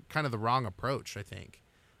was the kind of the wrong approach, I think.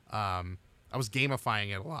 I was gamifying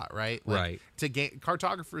it a lot, right? Like, right.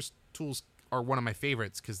 Cartographers' tools are one of my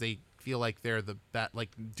favorites because they feel like they're like,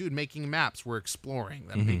 dude, making maps, we're exploring.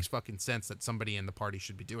 That makes fucking sense that somebody in the party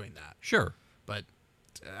should be doing that. Sure. But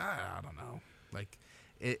I don't know. Like,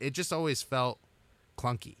 it just always felt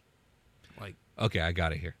clunky. Like, okay, I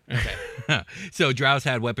got it here. Okay. So Drows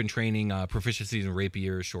had weapon training, proficiencies in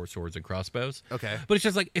rapiers, short swords, and crossbows. Okay. But it's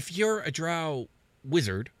just like, if you're a Drow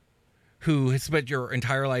wizard who has spent your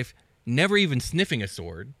entire life never even sniffing a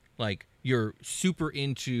sword, like, you're super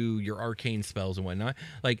into your arcane spells and whatnot,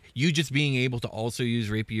 like, you just being able to also use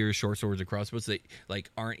rapiers, short swords, and crossbows that, like,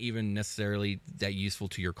 aren't even necessarily that useful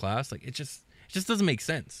to your class, like, it just doesn't make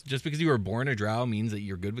sense. Just because you were born a Drow means that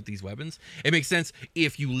you're good with these weapons. It makes sense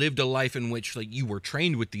if you lived a life in which, like, you were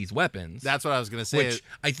trained with these weapons. That's what I was going to say. Which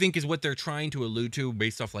I think is what they're trying to allude to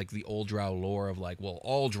based off, like, the old Drow lore of, like, well,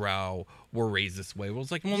 all Drow were raised this way. Well,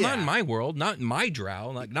 it's like, well, not in my world, not in my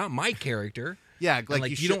Drow, like, not my character. Yeah,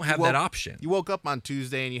 like you don't have that option. You woke up on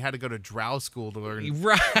Tuesday and you had to go to Drow school to learn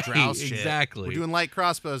Drow shit. Exactly. We're doing light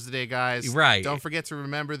crossbows today, guys. Right. Don't forget to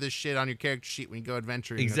remember this shit on your character sheet when you go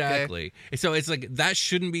adventuring. Exactly. Okay? So it's like, that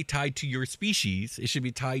shouldn't be tied to your species. It should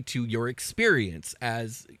be tied to your experience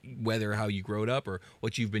as whether how you growed up or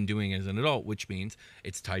what you've been doing as an adult, which means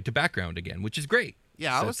it's tied to background again, which is great.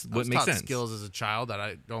 Yeah, I was taught skills as a child that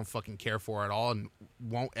I don't fucking care for at all and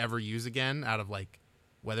won't ever use again out of, like,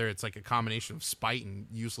 whether it's like a combination of spite and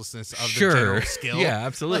uselessness of the general skill. Yeah,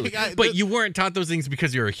 absolutely. Like, but you weren't taught those things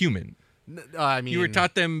because you're a human. I mean, you were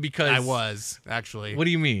taught them because I was actually. What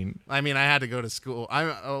do you mean? I mean, I had to go to school.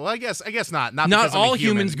 I guess not. Not because all I'm a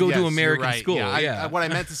human. humans go to American right. school. Yeah, what I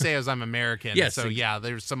meant to say is I'm American. Yes. So yeah,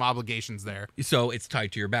 there's some obligations there. So it's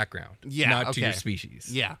tied to your background. Yeah. Not to your species.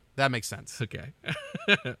 Yeah, that makes sense. Okay.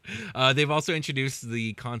 They've also introduced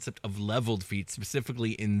the concept of leveled feats,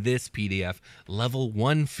 specifically in this PDF, level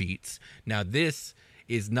 1 feats. Now this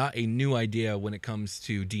is not a new idea when it comes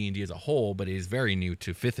to D&D as a whole, but it is very new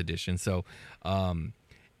to 5th edition. So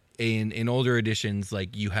in older editions,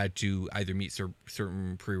 like, you had to either meet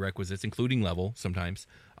certain prerequisites, including level sometimes,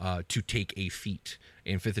 to take a feat.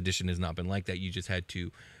 In 5th edition has not been like that. You just had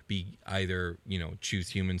to be either, choose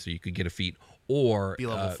human so you could get a feat, or Be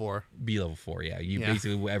level 4. Be level 4, yeah.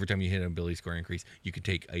 Basically, every time you hit an ability score increase, you could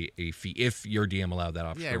take a feat if your DM allowed that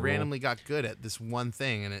option. Yeah, I randomly got good at this one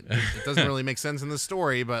thing, and it doesn't really make sense in the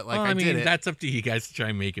story, but I did it. That's up to you guys to try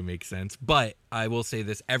and make it make sense. But I will say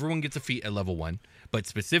this: everyone gets a feat at level 1, but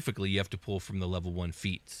specifically, you have to pull from the level 1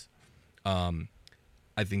 feats.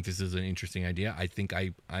 I think this is an interesting idea. I think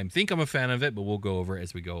I'm a fan of it, but we'll go over it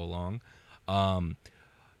as we go along.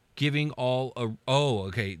 Giving all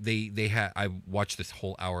they had. I watched this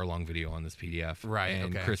whole hour-long video on this PDF, right?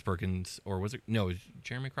 And okay. Chris Perkins, or was it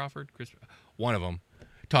Jeremy Crawford? One of them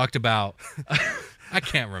talked about. I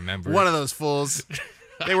can't remember. One of those fools.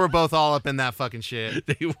 They were both all up in that fucking shit.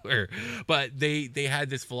 They were, but they had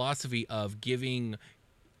this philosophy of giving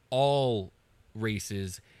all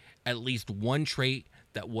races at least one trait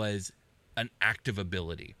that was an active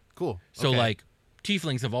ability. Cool. So okay.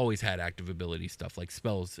 Tieflings have always had active ability stuff, like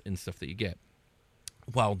spells and stuff that you get.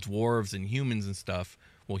 While dwarves and humans and stuff,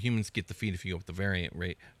 humans get the feat if you go with the variant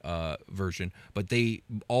rate version, but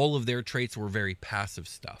all of their traits were very passive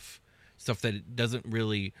stuff that it doesn't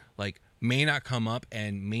really may not come up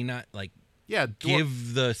and may not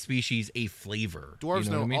give the species a flavor. Dwarves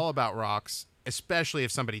know what I mean? all about rocks, especially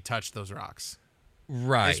if somebody touched those rocks.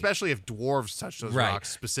 Right. Especially if dwarves touch those rocks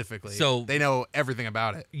specifically. So they know everything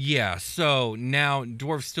about it. Yeah. So now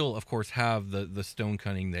dwarves still, of course, have the stone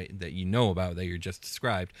cunning that you know about that you just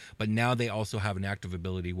described. But now they also have an active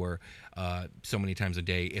ability where so many times a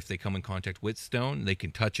day, if they come in contact with stone, they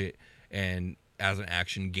can touch it and as an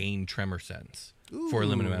action gain tremor sense for a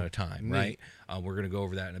limited amount of time. Neat. Right. We're going to go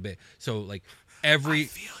over that in a bit. So I feel you.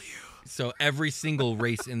 So every single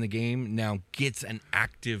race in the game now gets an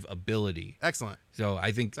active ability. Excellent. So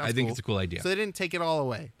I think cool. It's a cool idea. So they didn't take it all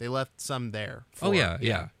away. They left some there.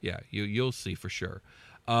 Yeah. You'll see for sure.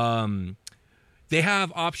 They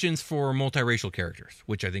have options for multiracial characters,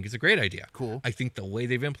 which I think is a great idea. Cool. I think the way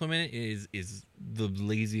they've implemented it is the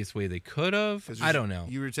laziest way they could have. I don't know.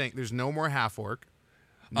 You were saying there's no more half orc.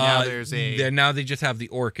 Now now they just have the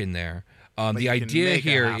orc in there. The idea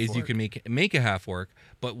here is you can make a half orc,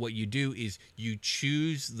 but what you do is you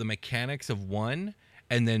choose the mechanics of one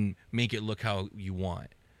and then make it look how you want.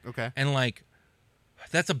 Okay. And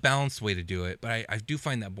that's a balanced way to do it, but I do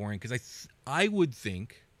find that boring because I would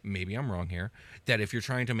think, maybe I'm wrong here, that if you're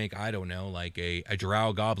trying to make, I don't know, a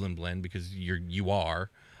drow goblin blend, because you are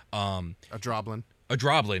a droblin,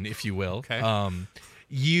 if you will. Okay.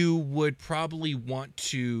 You would probably want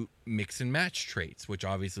to mix and match traits, which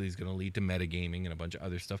obviously is going to lead to metagaming and a bunch of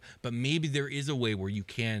other stuff. But maybe there is a way where you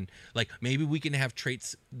can, maybe we can have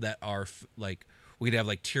traits that are we could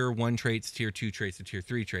have tier 1 traits, tier 2 traits, and tier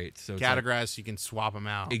 3 traits. So categorized, so you can swap them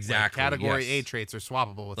out. Exactly. Category A traits are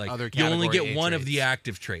swappable with other category You only get A one traits. of the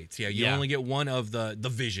active traits. Yeah, you only get one of the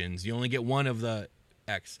visions. You only get one of the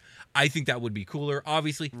X. I think that would be cooler.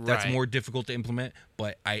 Obviously, that's more difficult to implement,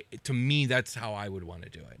 but to me, that's how I would want to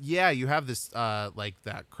do it. Yeah, you have this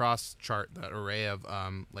that cross chart, that array of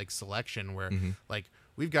selection where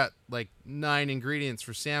we've got 9 ingredients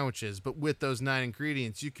for sandwiches, but with those 9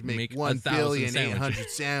 ingredients, you can make 1,800,000,000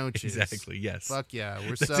 sandwiches. Exactly. Yes. Fuck yeah,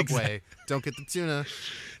 we're Subway. Don't get the tuna.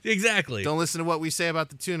 Exactly. Don't listen to what we say about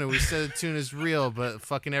the tuna. We said the tuna's real, but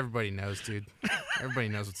fucking everybody knows, dude. Everybody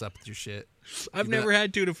knows what's up with your shit. I've never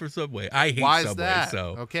had tuna for Subway. I hate Why Subway. Is that?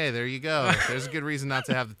 So okay, there you go. There's a good reason not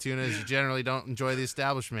to have the tuna is you generally don't enjoy the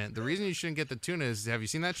establishment. The reason you shouldn't get the tuna is, have you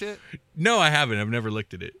seen that shit? No, I haven't. I've never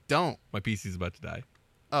looked at it. Don't. My PC's about to die.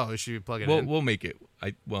 Oh, should we plug it in? We'll make it.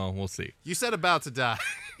 We'll see. You said about to die.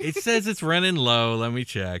 It says it's running low. Let me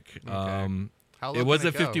check. Okay. How low it was can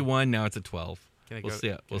at 51. Now it's at 12.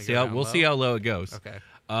 We'll see how low it goes. Okay.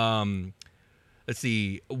 Let's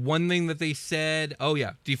see. One thing that they said. Oh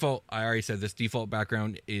yeah, default. I already said this. Default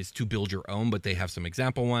background is to build your own, but they have some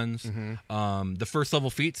example ones. Mm-hmm. The first level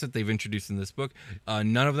feats that they've introduced in this book,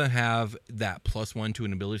 none of them have that +1 to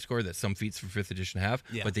an ability score that some feats for 5th edition have.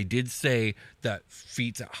 Yeah. But they did say that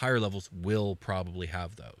feats at higher levels will probably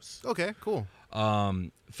have those. Okay. Cool.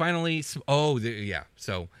 Finally. So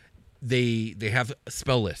they have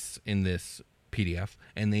spell lists in this PDF,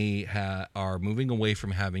 and they are moving away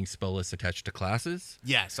from having spell lists attached to classes.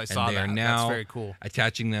 Yes, I saw that. They are now That's very cool.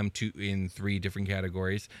 attaching them in 3 different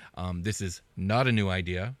categories. This is not a new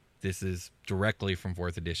idea. This is directly from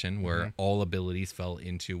 4th edition, where all abilities fell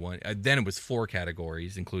into one. Then it was 4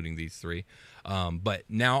 categories, including these 3. But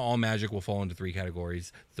now all magic will fall into 3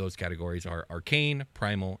 categories. Those categories are arcane,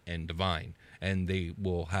 primal, and divine. And they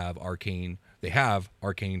will have arcane they have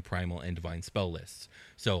arcane, primal, and divine spell lists.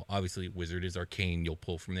 So obviously wizard is arcane. You'll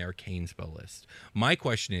pull from the arcane spell list. My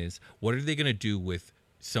question is, what are they going to do with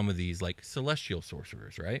some of these like celestial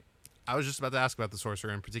sorcerers, right? I was just about to ask about the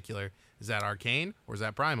sorcerer in particular. Is that arcane or is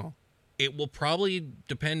that primal? It will probably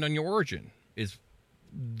depend on your origin, is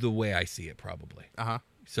the way I see it, probably.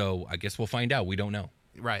 So I guess we'll find out. We don't know.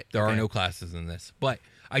 Right. There are no classes in this, but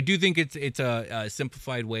I do think it's a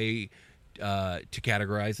simplified way to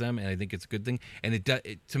categorize them, and I think it's a good thing. And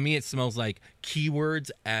to me, it smells like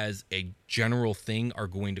keywords as a general thing are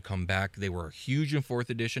going to come back. They were huge in 4th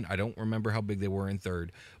edition. I don't remember how big they were in 3rd,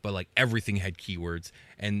 but like everything had keywords,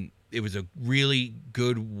 and it was a really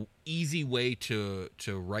good, easy way to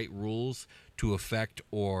write rules to affect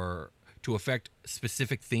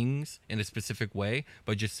specific things in a specific way,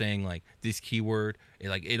 but just saying like this keyword,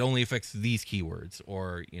 it only affects these keywords,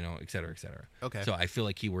 or et cetera, et cetera. Okay. So I feel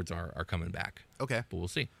like keywords are coming back. Okay. But we'll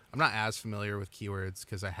see. I'm not as familiar with keywords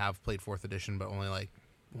because I have played 4th edition, but only like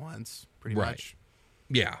once, pretty Right. much.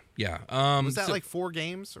 Yeah. Was that like 4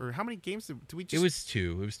 games, or how many games did we just? It was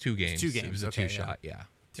 2. It was 2 games. 2 games. It was a okay, 2-shot. Yeah.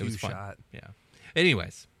 It 2 was fun. shot. Yeah.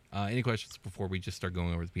 Anyways, any questions before we just start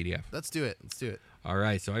going over the PDF? Let's do it. All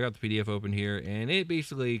right, so I got the PDF open here, and it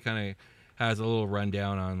basically kind of has a little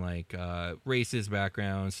rundown on like races,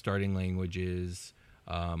 backgrounds, starting languages.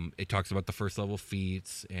 It talks about the first level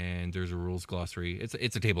feats, and there's a rules glossary.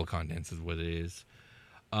 It's a table of contents is what it is.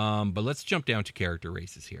 But let's jump down to character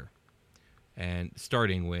races here, and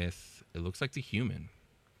starting with, it looks like the human.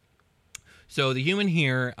 So the human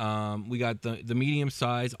here, we got the medium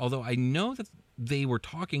size, although I know that they were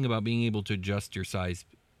talking about being able to adjust your size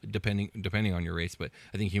depending on your race, but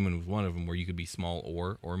I think human was one of them where you could be small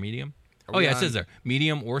or medium. It says there,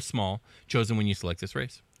 medium or small, chosen when you select this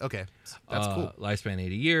race. Okay, that's cool. Lifespan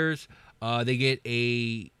 80 years. They get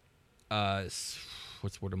a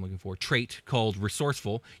what's the word I'm looking for? Trait called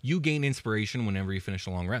resourceful. You gain inspiration whenever you finish a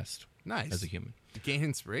long rest. Nice. As a human. Gain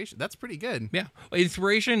inspiration. That's pretty good. Yeah.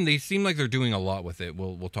 Inspiration, they seem like they're doing a lot with it.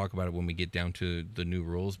 We'll talk about it when we get down to the new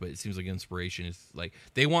rules, but it seems like inspiration is like,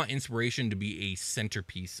 they want inspiration to be a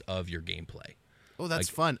centerpiece of your gameplay. Oh, that's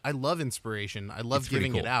fun. I love inspiration. I love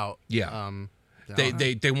giving it out. Yeah.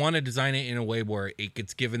 They want to design it in a way where it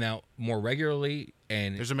gets given out more regularly,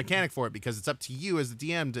 and there's a mechanic for it because it's up to you as the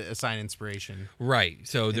DM to assign inspiration. Right.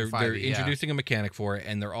 So they're 5e, introducing a mechanic for it,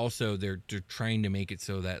 and they're also they're trying to make it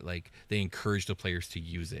so that like they encourage the players to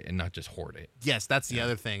use it and not just hoard it. Yes, that's the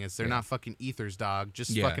other thing is they're not fucking ethers, dog.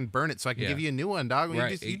 Just fucking burn it so I can give you a new one, dog.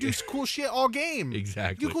 Right. You do cool shit all game.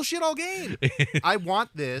 Exactly. You do cool shit all game. I want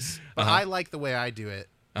this, but I like the way I do it.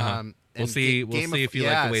 We'll see if you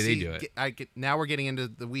like the way they do it. Now we're getting into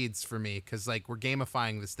the weeds for me because like we're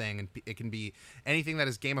gamifying this thing, and it can be anything that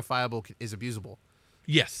is gamifiable is abusable.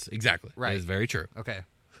 Yes, exactly. Right. That is very true. Okay.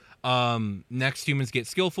 Next, humans get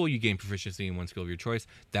skillful. You gain proficiency in one skill of your choice.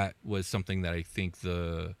 That was something that I think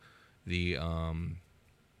the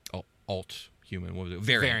alt human, what was it?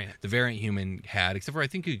 Variant. The variant human had, except for I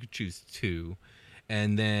think you could choose 2.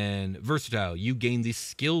 And then versatile, you gain the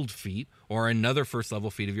skilled feat or another first level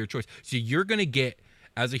feat of your choice. So you're going to get,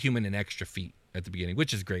 as a human, an extra feat at the beginning,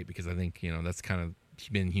 which is great because I think, that's kind of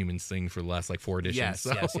been human's thing for the last like 4 editions.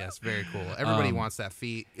 Yes, very cool. Everybody wants that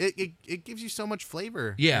feat. It gives you so much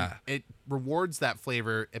flavor. Yeah. It rewards that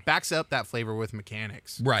flavor. It backs up that flavor with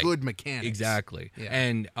mechanics. Right. Good mechanics. Exactly. Yeah.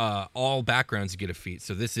 And all backgrounds get a feat.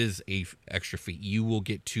 So this is a extra feat. You will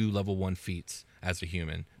get 2 level 1 feats as a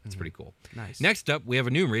human. That's pretty cool. Nice. Next up, we have a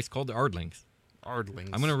new race called the Ardlings. Ardlings.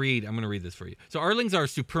 I'm gonna read this for you. So Ardlings are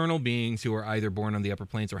supernal beings who are either born on the upper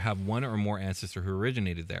planes or have one or more ancestor who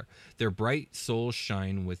originated there. Their bright souls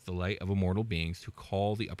shine with the light of immortal beings who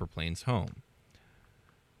call the upper planes home.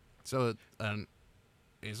 So,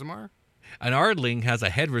 Azamar? An Ardling has a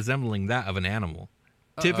head resembling that of an animal.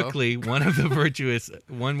 Typically, one with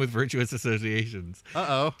virtuous associations.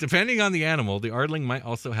 Depending on the animal, the Ardling might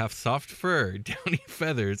also have soft fur, downy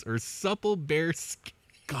feathers, or supple bare skin.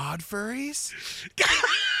 God furries?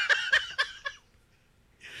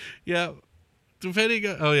 Yeah. Depending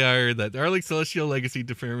on... Oh, yeah, I heard that. The Ardling Celestial Legacy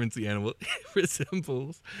determines the animal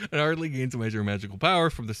resembles. An Ardling gains a measure of magical power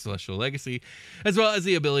from the Celestial Legacy, as well as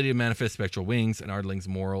the ability to manifest spectral wings. An Ardling's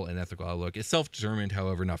moral and ethical outlook is self-determined,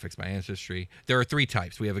 however, not fixed by ancestry. There are 3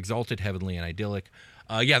 types. We have Exalted, Heavenly, and Idyllic.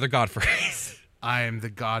 They're God furries. I am the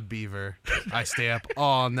God Beaver. I stay up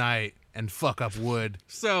all night and fuck up wood.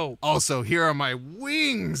 So... Also, here are my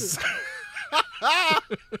wings!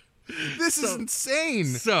 This is insane.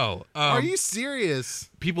 So, are you serious?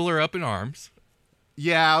 People are up in arms.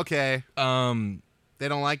 Yeah, okay. They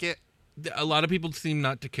don't like it? A lot of people seem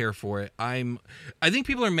not to care for it. I think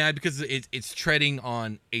people are mad because it's treading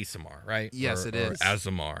on ASMR, right? Yes, it is. Or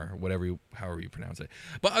ASMR, however you pronounce it.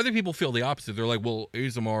 But other people feel the opposite. They're like, well,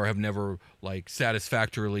 ASMR have never like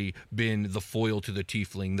satisfactorily been the foil to the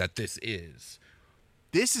tiefling that this is.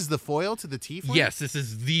 This is the foil to the tiefling? Yes, this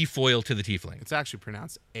is the foil to the tiefling. It's actually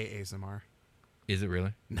pronounced ASMR. Is it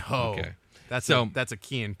really? No. Okay. That's a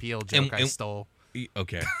Key and Peele joke I stole.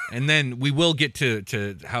 Okay, and then we will get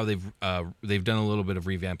to how they've done a little bit of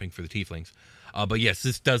revamping for the tieflings, but yes,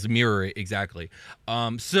 this does mirror it exactly.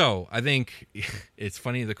 So I think it's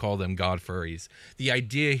funny to call them god furries. The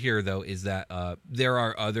idea here, though, is that there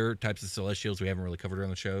are other types of celestials we haven't really covered on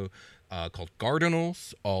the show called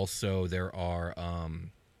Gardenals. Also, there are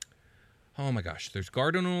oh my gosh, there's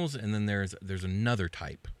Gardenals, and then there's another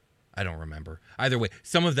type. I don't remember. Either way,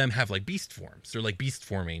 some of them have like beast forms. They're like beast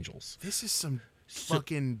form angels. This is some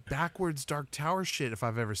fucking backwards Dark Tower shit if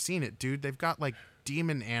I've ever seen it, dude. They've got like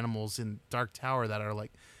demon animals in Dark Tower that are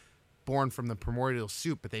like born from the primordial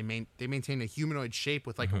soup, but they maintain a humanoid shape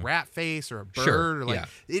with like a rat face or a bird or like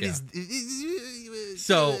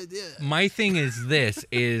So my thing is this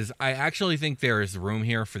is I actually think there is room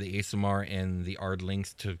here for the ASMR and the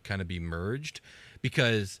Ardlings to kind of be merged,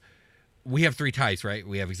 because we have 3 types, right?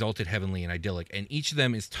 We have Exalted, Heavenly, and Idyllic, and each of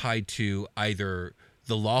them is tied to either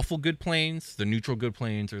the lawful good planes, the neutral good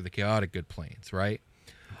planes, or the chaotic good planes, right?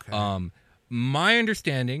 Okay. My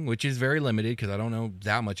understanding, which is very limited because I don't know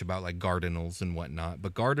that much about like Gardenals and whatnot,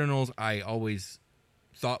 but Gardenals I always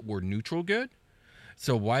thought were neutral good.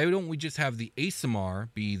 So why don't we just have the ASMR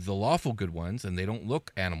be the lawful good ones, and they don't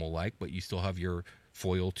look animal-like, but you still have your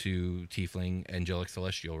foil to tiefling, angelic,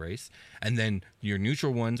 celestial race, and then your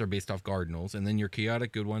neutral ones are based off Gardenals, and then your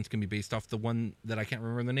chaotic good ones can be based off the one that I can't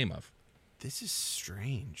remember the name of. This is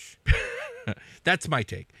strange. That's my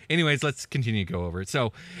take. Anyways, let's continue to go over it.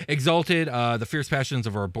 So, Exalted, the fierce passions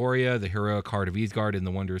of Arborea, the heroic heart of Isgard, and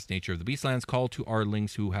the wondrous nature of the Beastlands call to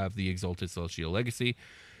Ardlings who have the exalted celestial legacy.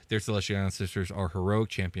 Their celestial ancestors are heroic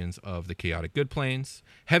champions of the chaotic good planes.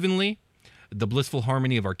 Heavenly, the blissful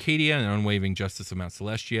harmony of Arcadia and unwavering justice of Mount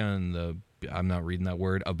Celestia and the, I'm not reading that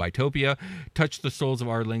word, of Bitopia, touch the souls of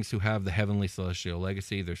Ardlings who have the heavenly celestial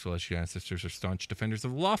legacy. Their celestial ancestors are staunch defenders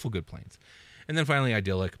of the lawful good planes. And then finally,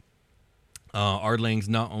 Idyllic. Ardlings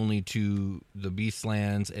not only to the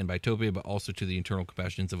Beastlands and Bitopia, but also to the eternal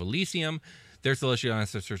compassions of Elysium. Their celestial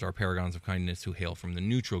ancestors are paragons of kindness who hail from the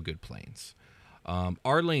neutral good planes.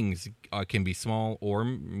 Ardlings can be small or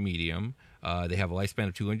medium. They have a lifespan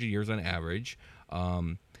of 200 years on average.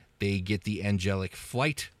 They get the angelic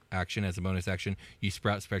flight action as a bonus action. You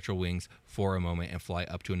sprout spectral wings for a moment and fly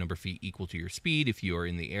up to a number of feet equal to your speed. If you are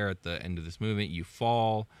in the air at the end of this movement, you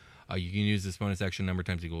fall. You can use this bonus action number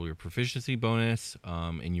times equal to your proficiency bonus,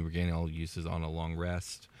 and you regain all uses on a long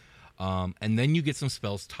rest. And then you get some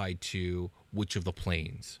spells tied to which of the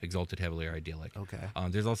planes, Exalted, Heavenly, or Idyllic. Okay.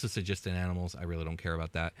 There's also Suggested Animals. I really don't care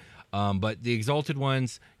about that. But the Exalted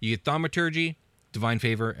ones, you get Thaumaturgy, Divine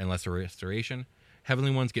Favor, and Lesser Restoration.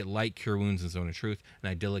 Heavenly ones get Light, Cure Wounds, and Zone of Truth.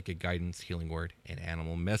 And Idyllic get Guidance, Healing Word, and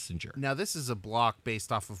Animal Messenger. Now, this is a block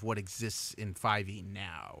based off of what exists in 5e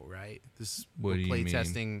now, right? This is what do you mean?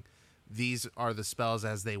 Playtesting. These are the spells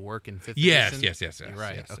as they work in 5th edition? Yes.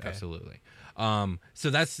 Right, yes, okay. Absolutely. So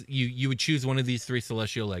that's, you would choose one of these 3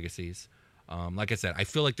 Celestial Legacies. Like I said, I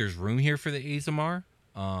feel like there's room here for the ASMR.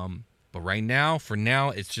 But for now,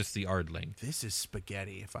 it's just the Ardling. This is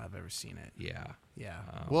spaghetti if I've ever seen it. Yeah.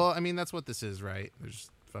 Well, I mean, that's what this is, right? They're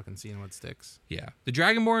just fucking seeing what sticks. Yeah. The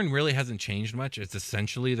Dragonborn really hasn't changed much. It's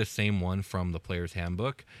essentially the same one from the Player's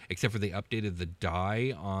Handbook, except for they updated the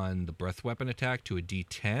die on the breath weapon attack to a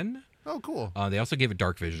D10. Oh, cool. They also gave it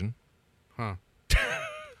Dark Vision. Huh.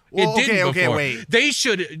 Well, it didn't before. Wait. They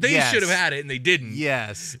should have had it, and they didn't.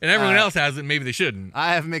 Yes. And everyone else has it, maybe they shouldn't.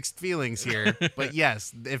 I have mixed feelings here. But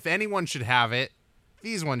yes, if anyone should have it,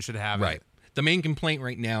 these ones should have it. Right. The main complaint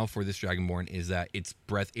right now for this Dragonborn is that its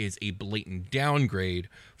breath is a blatant downgrade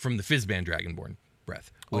from the Fizzband Dragonborn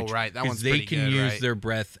breath. Right. That one's they pretty can good, use right? their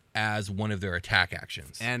breath as one of their attack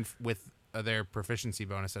actions. And with their proficiency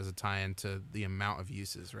bonus as a tie-in to the amount of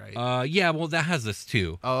uses, right? Yeah, well, that has this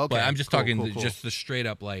too. Oh, okay. But I'm just talking cool. just the straight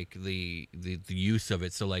up like the use of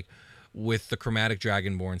it. So like with the Chromatic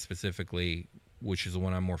Dragonborn specifically, which is the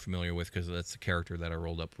one I'm more familiar with because that's the character that I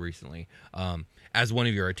rolled up recently. As one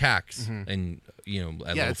of your attacks, and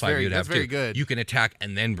at level 5 you'd have very two. good. You can attack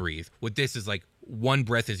and then breathe. With this is like one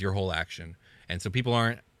breath is your whole action, and so people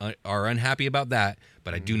are unhappy about that.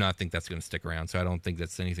 But I do not think that's going to stick around. So I don't think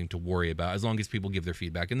that's anything to worry about as long as people give their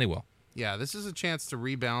feedback, and they will. Yeah, this is a chance to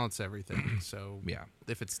rebalance everything. So yeah,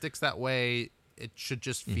 if it sticks that way, it should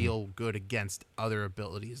just feel good against other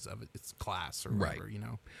abilities of its class or whatever, you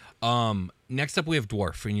know. Next up, we have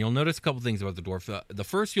dwarf, and you'll notice a couple things about the dwarf. The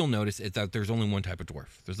first you'll notice is that there's only one type of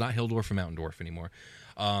dwarf. There's not hill dwarf or mountain dwarf anymore.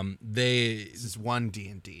 This is one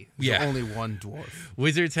D&D. There's only one dwarf.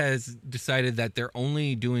 Wizards has decided that they're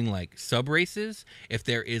only doing like sub races if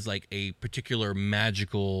there is like a particular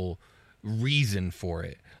magical reason for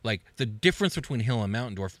it. Like the difference between hill and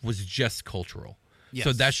mountain dwarf was just cultural. Yes.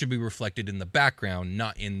 So that should be reflected in the background,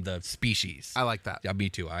 not in the species. I like that. Yeah, me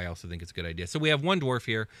too. I also think it's a good idea. So we have one dwarf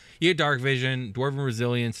here. You get dark vision, dwarven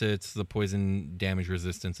resilience. It's the poison damage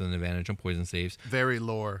resistance and advantage on poison saves. Very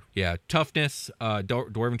lore. Yeah, toughness.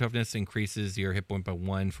 Dwarven toughness increases your hit point by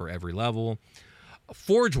 1 for every level.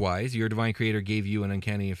 Forge-wise, your divine creator gave you an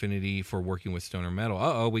uncanny affinity for working with stone or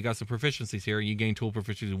metal. We got some proficiencies here. You gain tool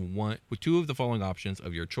proficiency with 2 of the following options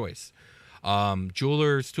of your choice.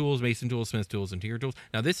 Jeweler's tools, mason tools, smith tools, and tinker tools.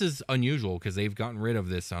 Now this is unusual because they've gotten rid of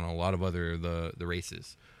this on a lot of other the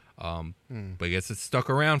races. But I guess it's stuck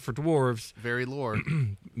around for dwarves. Very lore.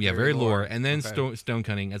 Yeah, very lore. And then stone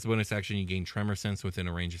cutting. As a bonus action, you gain tremor sense within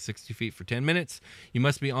a range of 60 feet for 10 minutes. You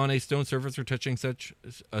must be on a stone surface or touching such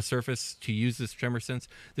a surface to use this tremor sense.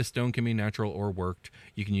 The stone can be natural or worked.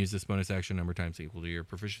 You can use this bonus action number of times equal to your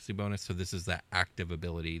proficiency bonus. So this is that active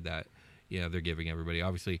ability that they're giving everybody.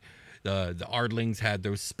 Obviously, the Ardlings had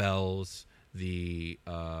those spells. The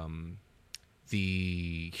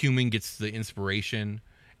human gets the inspiration,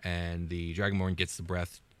 and the Dragonborn gets the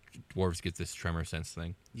breath. Dwarves get this tremor sense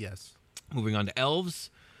thing. Yes. Moving on to elves.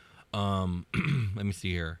 Let me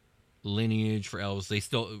see here. Lineage for elves. They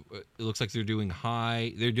still. It looks like they're doing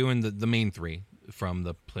high. They're doing the main 3 from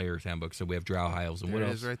the player's handbook. So we have Drow, High Elves, and Wood what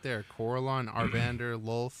Elves. It is right there. Coralon, Arvander,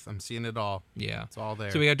 Lolth. I'm seeing it all. Yeah. It's all there.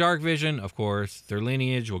 So we got Dark Vision, of course. Their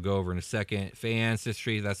lineage, we'll go over in a second. Fey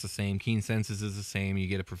Ancestry, that's the same. Keen Senses is the same. You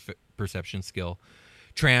get a perception skill.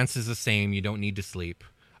 Trance is the same. You don't need to sleep.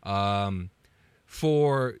 This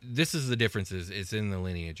is the differences. It's in the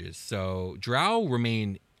lineages. So Drow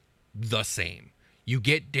remain the same. You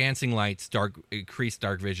get dancing lights, increased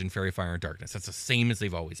dark vision, fairy fire, and darkness. That's the same as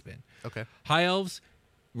they've always been. Okay. High elves,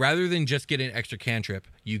 rather than just get an extra cantrip,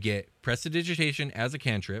 you get Prestidigitation as a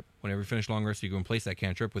cantrip. Whenever you finish long rest, you can replace that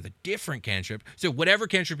cantrip with a different cantrip. So whatever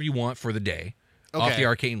cantrip you want for the day, off the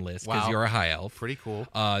arcane list, because you're a high elf. Pretty cool.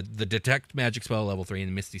 The Detect Magic spell at level 3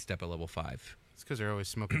 and the Misty Step at level 5. It's because they're always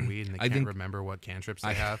smoking weed and they can't remember what cantrips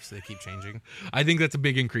they have, so they keep changing. I think that's a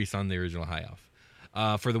big increase on the original high elf.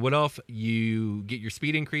 For the Wood Elf, you get your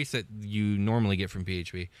speed increase that you normally get from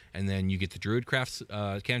PHB, and then you get the Druidcraft's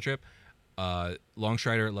cantrip,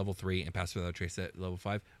 Longstrider at level 3, and Pass Without Trace at level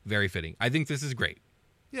 5. Very fitting. I think this is great.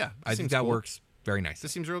 Yeah, I think that works very nice.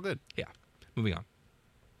 This seems real good. Yeah. Moving on.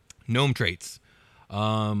 Gnome traits.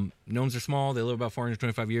 Gnomes are small. They live about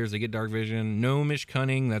 425 years. They get dark vision. Gnomish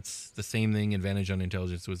cunning. That's the same thing. Advantage on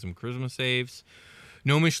intelligence, wisdom, charisma saves.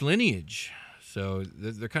 Gnomish lineage. So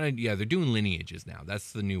they're kind of, they're doing lineages now.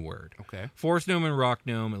 That's the new word. Okay. Forest gnome and rock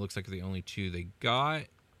gnome. It looks like the only 2 they got.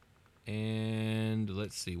 And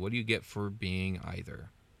let's see. What do you get for being either?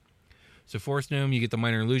 So forest gnome, you get the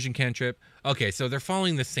minor illusion cantrip. Okay, so they're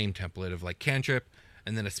following the same template of like cantrip,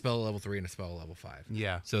 and then a spell at level 3 and a spell at level 5.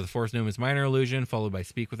 Yeah. So the forest gnome is minor illusion, followed by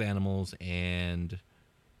speak with animals, and it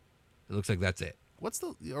looks like that's it.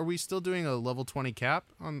 Are we still doing a level 20 cap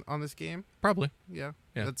on this game? Probably. Yeah.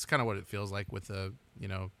 That's kind of what it feels like with the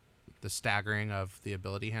staggering of the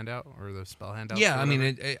ability handout or the spell handout. Yeah, I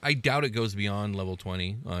mean, I doubt it goes beyond level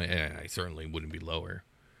 20. I certainly wouldn't be lower.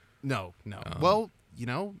 No. Well,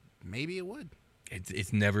 maybe it would.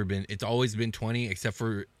 It's always been 20, except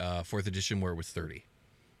for 4th edition where it was 30.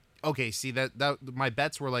 Okay, see that my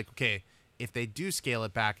bets were like, okay, if they do scale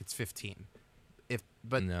it back, it's 15.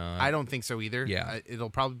 But no, I don't think so either. Yeah. It'll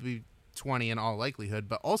probably be 20 in all likelihood,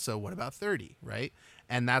 but also what about 30, right?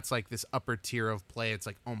 And that's like this upper tier of play. It's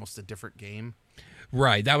like almost a different game.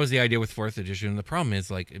 Right. That was the idea with 4th edition. The problem is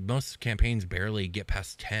like most campaigns barely get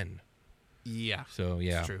past 10. Yeah. So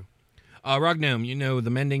yeah. It's true. Rock gnome, the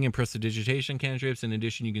mending and prestidigitation cantrips. In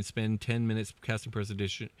addition, you can spend 10 minutes casting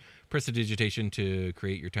prestidigitation to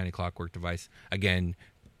create your tiny clockwork device. Again,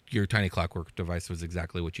 your tiny clockwork device was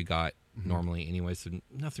exactly what you got normally anyway, so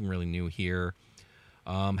nothing really new here.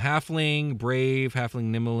 Halfling, brave,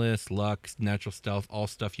 halfling nimblest, luck, natural stealth, all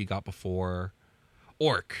stuff you got before.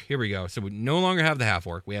 Orc, here we go. So we no longer have the half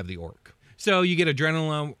orc, we have the orc. So you get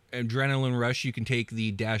adrenaline rush. You can take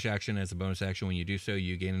the dash action as a bonus action. When you do so,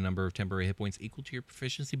 you gain a number of temporary hit points equal to your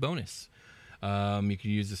proficiency bonus. You can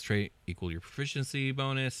use this trait equal to your proficiency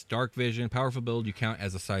bonus. Dark vision, powerful build. You count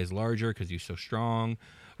as a size larger because you're so strong.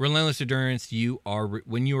 Relentless endurance.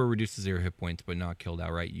 When you are reduced to 0 hit points but not killed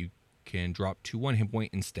outright, you can drop to 1 hit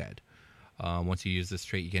point instead. Once you use this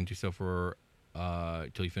trait, you can do so for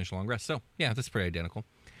till you finish a long rest. So, yeah, that's pretty identical.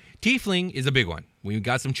 Tiefling is a big one. We've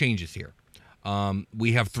got some changes here.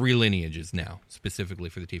 We have 3 lineages now, specifically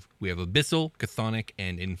for the Tiefling. We have Abyssal, Chthonic,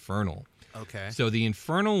 and Infernal. Okay. So the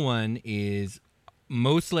Infernal one is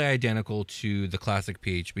mostly identical to the classic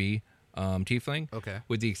PHB Tiefling. Okay.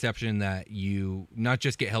 With the exception that you not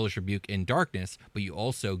just get Hellish Rebuke and Darkness, but you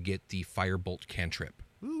also get the Firebolt cantrip.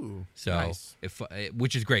 Ooh, so nice.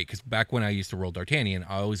 Which is great, because back when I used to roll D'Artagnan,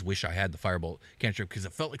 I always wish I had the Firebolt cantrip, because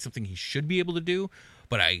it felt like something he should be able to do,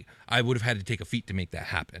 but I would have had to take a feat to make that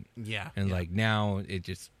happen. Yeah. And like now it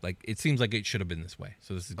just it seems like it should have been this way.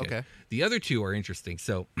 So this is good. Okay. The other 2 are interesting.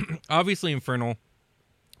 So obviously Infernal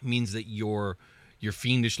means that your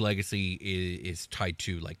fiendish legacy is tied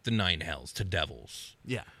to like the 9 hells, to devils.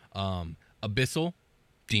 Yeah. Abyssal,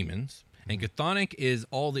 demons, and Chthonic is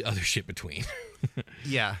all the other shit between.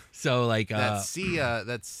 Yeah. So like that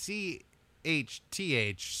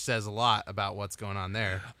CHTH says a lot about what's going on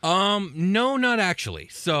there. No, not actually.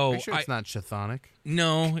 So Are you sure it's not Chthonic?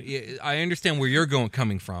 No, I understand where you're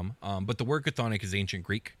coming from. But the word Chthonic is ancient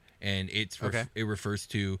Greek, and it refers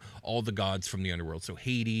to all the gods from the underworld. So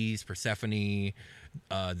Hades, Persephone, the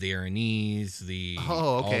Erinyes,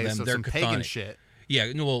 all them. So they're some Chthonic. pagan shit.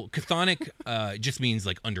 Yeah, no, well, Chthonic just means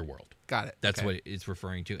like underworld. Got it. That's what it's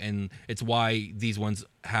referring to, and it's why these ones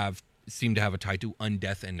seem to have a tie to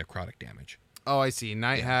undeath and necrotic damage. Oh, I see.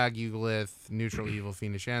 Night Hag, Eugolith, Neutral Evil,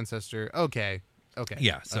 Fiendish Ancestor. Okay.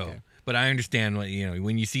 Yeah. So, but I understand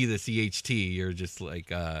when you see the CHT, you're just like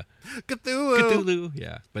Cthulhu.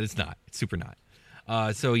 Yeah, but it's not. It's super not.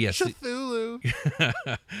 So yes, Cthulhu.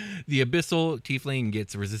 The Abyssal Tiefling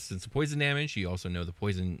gets resistance to poison damage. You also know the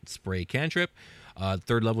Poison Spray cantrip.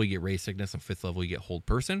 3rd level, you get Ray Sickness. On 5th level, you get Hold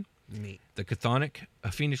Person. Neat. The Chthonic,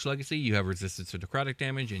 a Fiendish Legacy, you have resistance to necrotic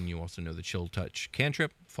damage, and you also know the Chill Touch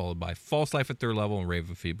cantrip, followed by False Life at 3rd level and Rave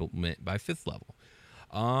of Enfeeblement by 5th level.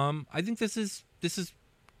 I think this is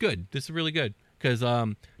good. This is really good, because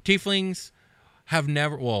Tieflings have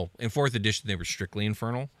never, in 4th edition they were strictly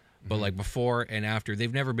infernal, but like before and after,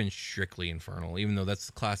 they've never been strictly infernal, even though that's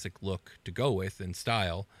the classic look to go with in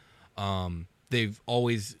style. They've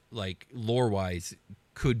always, like, lore-wise,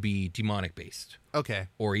 could be demonic based. Okay.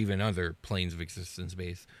 Or even other planes of existence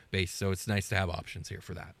based. So it's nice to have options here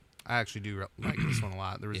for that. I actually do like this one a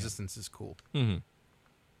lot. The resistance is cool.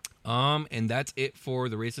 Mm-hmm. And that's it for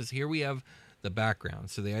the races. Here we have the background.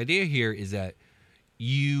 So the idea here is that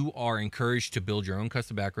you are encouraged to build your own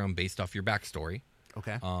custom background based off your backstory.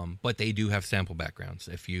 Okay. But they do have sample backgrounds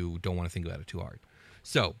if you don't want to think about it too hard.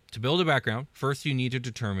 So, to build a background, first you need to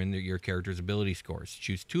determine your character's ability scores.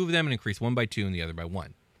 Choose 2 of them and increase one by 2 and the other by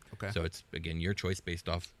 1. Okay. So it's, again, your choice based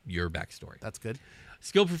off your backstory. That's good.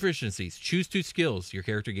 Skill proficiencies. Choose 2 skills. Your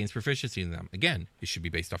character gains proficiency in them. Again, it should be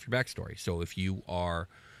based off your backstory. So if you are,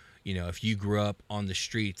 if you grew up on the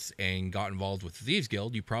streets and got involved with the Thieves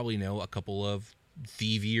Guild, you probably know a couple of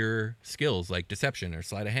thievier skills like Deception or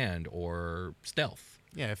Sleight of Hand or Stealth.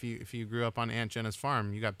 Yeah, if you grew up on Aunt Jenna's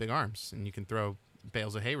farm, you got big arms and you can throw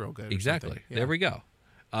bales of hay real good. Exactly. Yeah. There we go.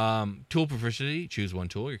 Tool proficiency. Choose 1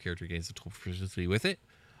 tool. Your character gains the tool proficiency with it.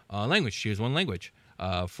 Language. Choose 1 language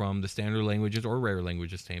from the standard languages or rare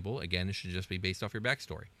languages table. Again, it should just be based off your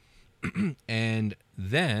backstory. And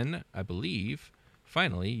then, I believe,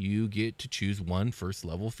 finally, you get to choose 1 first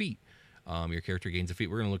level feat. Your character gains a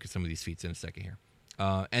feat. We're going to look at some of these feats in a second here.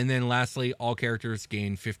 And then lastly, all characters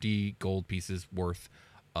gain 50 gold pieces worth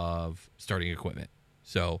of starting equipment.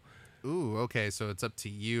 So... Ooh, okay, so it's up to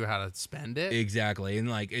you how to spend it? Exactly.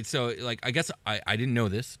 And I guess I didn't know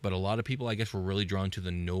this, but a lot of people, I guess, were really drawn to the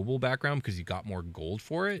noble background because you got more gold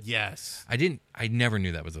for it. Yes. I never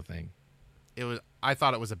knew that was a thing. I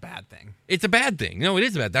thought it was a bad thing. It's a bad thing. No, it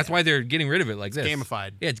is bad. That's why they're getting rid of it like this.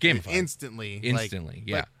 Gamified. Yeah, it's gamified. Instantly,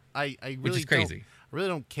 yeah. I really Which is crazy. I really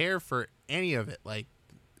don't care for any of it. Like,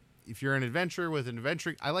 if you're an adventurer with an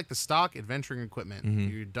adventuring, I like the stock adventuring equipment. Mm-hmm.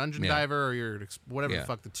 You're a dungeon diver or you're whatever the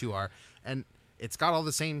fuck the 2 are, and it's got all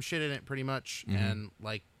the same shit in it pretty much. Mm-hmm. And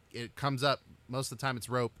like it comes up most of the time. It's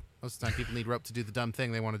rope. Most of the time, people need rope to do the dumb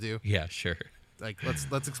thing they want to do. Yeah, sure. Like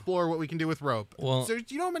let's explore what we can do with rope. Well, so, do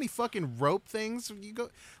you know how many fucking rope things you go?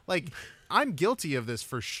 Like, I'm guilty of this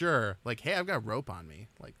for sure. Like, hey, I've got rope on me.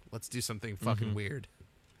 Like, let's do something fucking weird.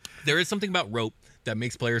 There is something about rope that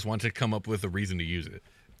makes players want to come up with a reason to use it.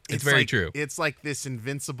 It's very true. It's like this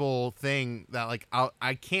invincible thing that like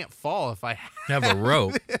I can't fall if I have a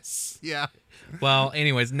rope. This. Yeah. Well,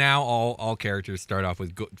 anyways, now all characters start off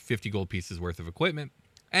with 50 gold pieces worth of equipment.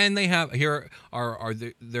 And they have here are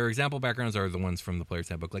their example backgrounds are the ones from the Player's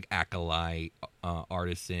Handbook, like Acolyte,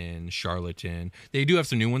 Artisan, Charlatan. They do have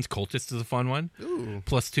some new ones. Cultist is a fun one. Ooh.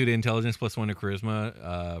 +2 to intelligence, +1 to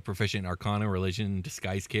charisma, proficient in Arcana, Religion,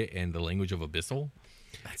 Disguise Kit, and the Language of Abyssal.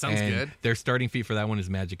 That sounds good. Their starting feat for that one is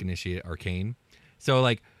Magic Initiate Arcane. So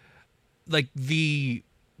like the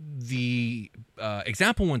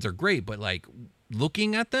example ones are great, but like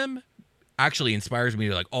looking at them actually inspires me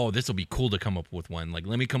to like, oh, this will be cool to come up with one. Like,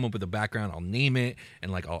 let me come up with a background. I'll name it,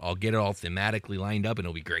 and like I'll get it all thematically lined up, and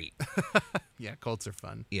it'll be great. Yeah, cults are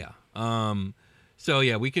fun. Yeah. So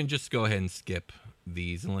yeah, we can just go ahead and skip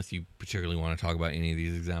these unless you particularly want to talk about any of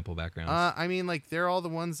these example backgrounds. I mean, like they're all the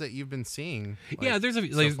ones that you've been seeing. Like, yeah, there's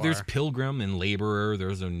there's Pilgrim and Laborer.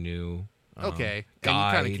 Those are new. Okay, Guide. and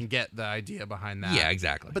you kind of can get the idea behind that. Yeah,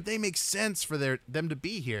 exactly. But they make sense for them to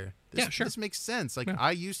be here. Yeah, sure. This makes sense. Like Yeah.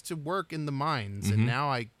 I used to work in the mines, and now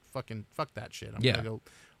I fucking fuck that shit. I'm gonna go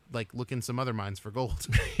like look in some other mines for gold.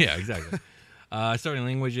 Yeah, exactly. Starting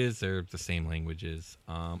languages, they're the same languages.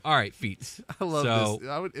 All right, feats. I love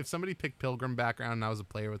this. If somebody picked Pilgrim background and I was a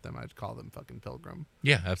player with them, I'd call them fucking Pilgrim.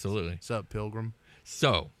 Yeah, absolutely. What's up, Pilgrim?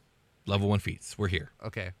 So, level 1 feats. We're here.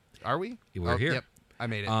 Okay. Are we? We're here. Yep. I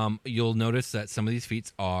made it. You'll notice that some of these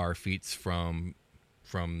feats are feats from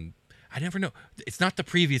I never know. It's not the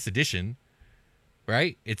previous edition,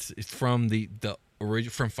 right? It's from the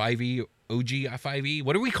original from 5e OG 5e.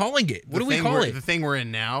 What are we calling it? What do we call it? The thing we're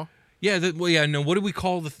in now. Yeah. No. What do we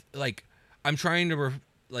call like? I'm trying to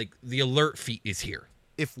the alert feat is here.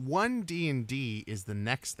 If 1 D&D is the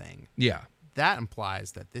next thing, yeah, that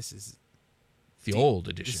implies that this is the old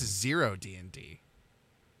edition. This is 0 D&D.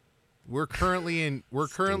 We're currently in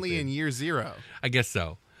year 0. I guess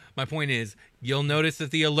so. My point is, you'll notice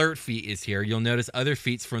that the alert feat is here. You'll notice other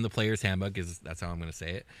feats from the Player's Handbook, is that's how I'm going to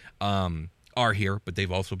say it, are here, but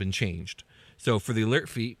they've also been changed. So for the alert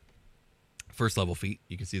feat, first level feat,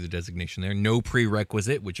 you can see the designation there. No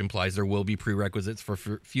prerequisite, which implies there will be prerequisites for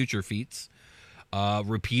future feats.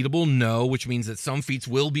 Repeatable, no, which means that some feats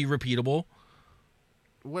will be repeatable.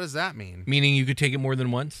 What does that mean? Meaning you could take it more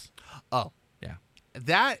than once. Oh. Yeah.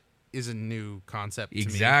 That is a new concept to me.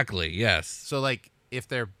 Exactly, yes. So like if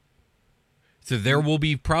they're So there will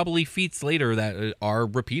be probably feats later that are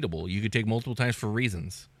repeatable. You could take multiple times for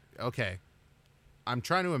reasons. Okay. I'm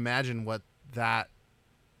trying to imagine what that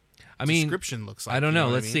description looks like. I don't know.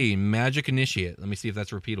 what Let's see. Magic Initiate. Let me see if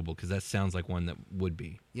that's repeatable, because that sounds like one that would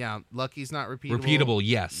be. Yeah, Lucky's not repeatable. Repeatable,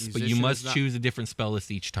 yes. But you Musician must is not- choose a different spell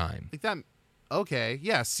list each time. Like that. Okay,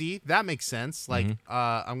 yeah, see, that makes sense. Like,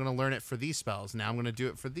 I'm going to learn it for these spells. Now I'm going to do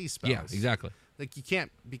it for these spells. Yeah, exactly. Like, you can't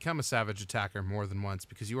become a savage attacker more than once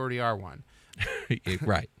because you already are one.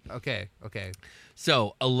 Right. Okay.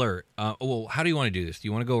 So, alert. Well, how do you want to do this? Do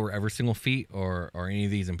you want to go over every single feat or any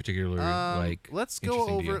of these in particular? Let's go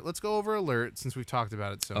over alert since we've talked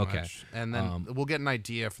about it so much, and then we'll get an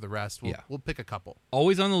idea for the rest. We'll pick a couple.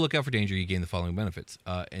 Always on the lookout for danger. You gain the following benefits: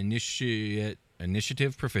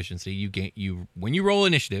 initiative proficiency. When you roll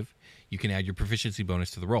initiative, you can add your proficiency bonus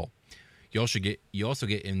to the roll. You also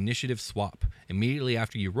get initiative swap. Immediately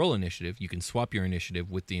after you roll initiative, you can swap your initiative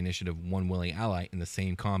with the initiative of one willing ally in the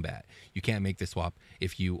same combat. You can't make the swap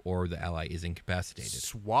if you or the ally is incapacitated.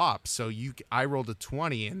 Swap. So I rolled a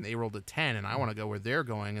 20 and they rolled a 10, and I want to go where they're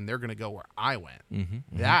going, and they're going to go where I went.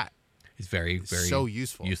 That is very, very so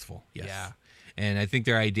useful. Useful, yes. Yeah. And I think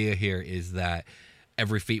their idea here is that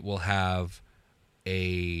every feat will have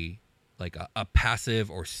a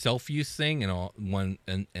passive or self-use thing, and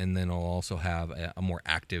then it'll also have a more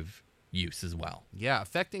active use as well. Yeah,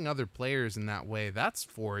 affecting other players in that way. That's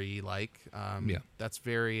 4E like. That's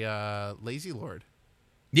very Lazy Lord.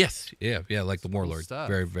 Yes, yeah, like the Warlord. Stuff.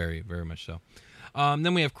 Very, very, very much so.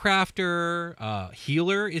 Then we have Crafter.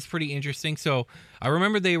 Healer is pretty interesting. So I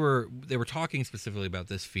remember they were talking specifically about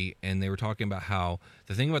this feat, and they were talking about how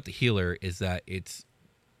the thing about the Healer is that it's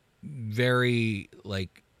very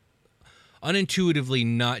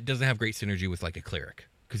unintuitively doesn't have great synergy with like a Cleric,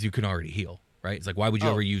 because you can already heal, right? It's like, why would you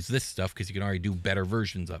ever use this stuff? Because you can already do better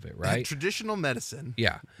versions of it, right? Traditional medicine.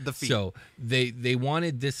 Yeah. The feat. So they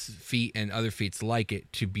wanted this feat and other feats like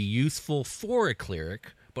it to be useful for a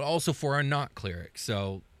Cleric, but also for a not Cleric.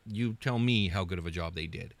 So you tell me how good of a job they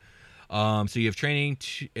did. So you have training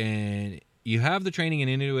and you have the training and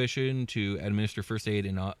intuition to administer first aid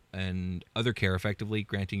and other care effectively,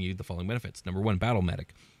 granting you the following benefits. Number 1, Battle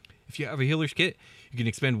Medic. If you have a healer's kit, you can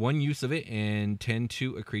expend one use of it and tend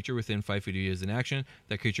to a creature within 5 feet of you as an action.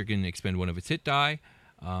 That creature can expend one of its hit die,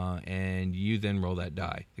 and you then roll that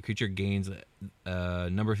die. The creature gains a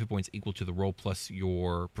number of hit points equal to the roll plus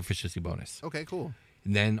your proficiency bonus. Okay, cool.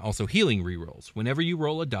 And then also healing rerolls. Whenever you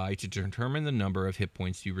roll a die to determine the number of hit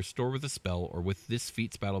points you restore with a spell or with this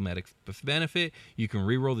feat's battle medic benefit, you can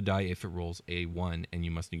reroll the die if it rolls a 1 and you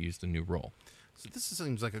must use the new roll. So this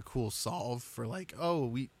seems like a cool solve for like,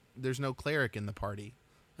 there's no cleric in the party.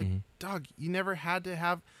 Like, dog, you never had to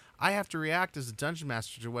have... I have to react as a dungeon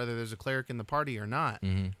master to whether there's a cleric in the party or not.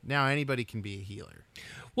 Now anybody can be a healer.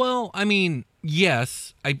 Well, I mean,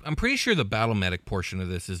 yes. I'm pretty sure the battle medic portion of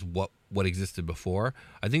this is what existed before.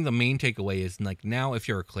 I think the main takeaway is like now if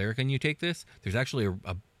you're a cleric and you take this, there's actually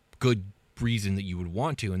a good reason that you would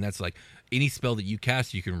want to, and that's like any spell that you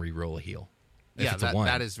cast, you can re-roll a heal. Yeah,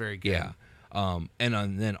 that is very good. Yeah.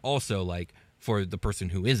 And then also like for the person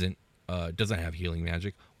who doesn't have healing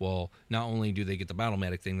magic, well, not only do they get the battle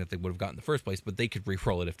medic thing that they would have gotten in the first place, but they could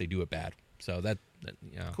re-roll it if they do it bad. So that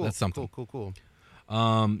cool, that's something. Cool.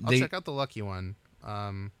 I'll check out the lucky one.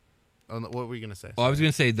 What were you gonna say? Well, I was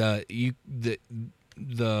gonna say the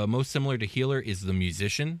most similar to healer is the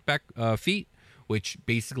musician feat, which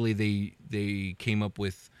basically they came up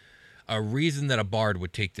with a reason that a bard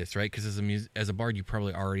would take this, right? Because as a bard, you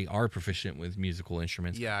probably already are proficient with musical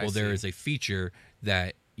instruments. Yeah. Well, there is a feature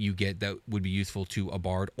that you get that would be useful to a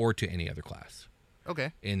bard or to any other class.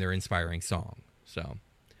 Okay. In their inspiring song. So,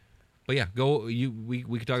 but yeah, we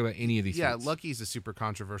could talk about any of these. Yeah, feats. Lucky's a super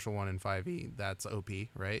controversial one in 5e. That's OP,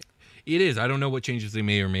 right? It is. I don't know what changes they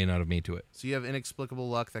may or may not have made to it. So you have inexplicable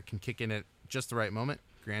luck that can kick in at just the right moment,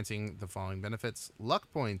 granting the following benefits.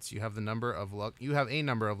 Luck points. You have a number of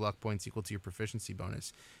luck points equal to your proficiency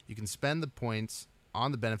bonus. You can spend the points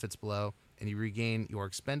on the benefits below, and you regain your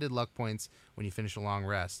expended luck points when you finish a long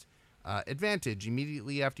rest. Advantage.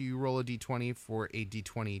 Immediately after you roll a d20 for a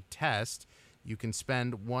d20 test, you can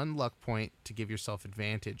spend 1 luck point to give yourself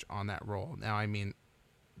advantage on that roll. Now, I mean,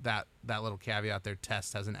 that little caveat there,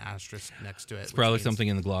 test has an asterisk next to it. It's probably something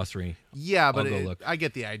in the glossary. Yeah, but I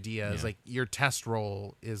get the idea. Yeah. It's like your test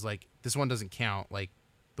roll is like, this one doesn't count. Like,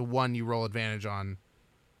 the one you roll advantage on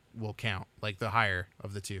will count, like the higher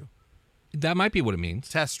of the two. That might be what it means.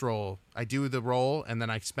 Test roll. I do the roll, and then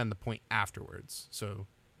I spend the point afterwards. So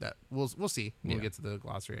that we'll see when we get to the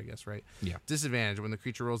glossary, I guess, right? Yeah. Disadvantage. When the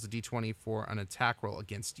creature rolls a d20 for an attack roll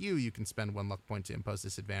against you, you can spend 1 luck point to impose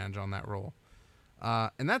disadvantage on that roll.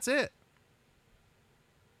 And that's it.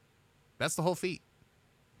 That's the whole feat.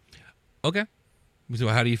 Okay. So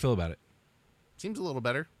how do you feel about it? Seems a little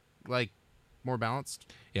better. Like, more balanced.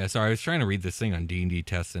 Yeah, sorry. I was trying to read this thing on D&D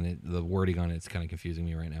tests, and the wording on it's kind of confusing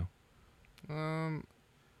me right now.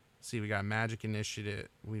 See, we got Magic Initiative.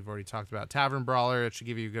 We've already talked about Tavern Brawler. It should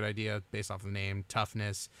give you a good idea based off of the name.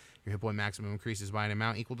 Toughness. Your hit point maximum increases by an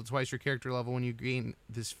amount equal to twice your character level when you gain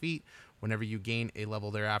this feat. Whenever you gain a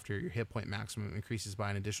level thereafter, your hit point maximum increases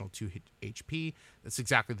by an additional 2 HP. That's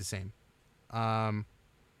exactly the same.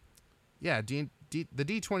 Yeah, the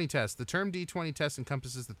D20 test. The term D20 test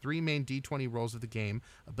encompasses the 3 main D20 rolls of the game: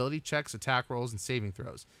 ability checks, attack rolls, and saving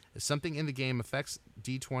throws. If something in the game affects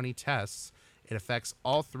D20 tests, it affects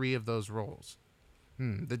all 3 of those rolls.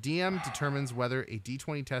 The DM determines whether a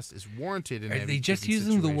D20 test is warranted in Are they just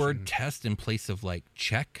using the word test in place of like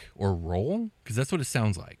check or roll? Because that's what it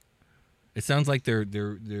sounds like. It sounds like they're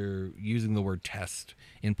using the word test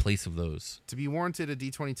in place of those. To be warranted, a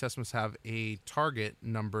D20 test must have a target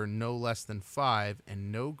number no less than 5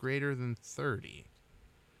 and no greater than 30.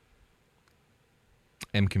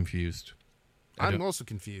 I'm confused. I'm also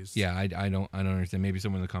confused. Yeah, I don't understand. Maybe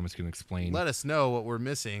someone in the comments can explain. Let us know what we're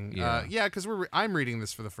missing. Yeah, because I'm reading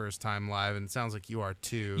this for the first time live, and it sounds like you are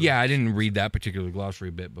too. Yeah, I didn't read that particular glossary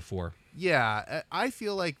bit before. Yeah, I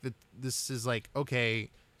feel like this is like, okay,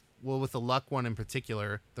 well, with the luck one in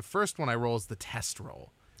particular, the first one I roll is the test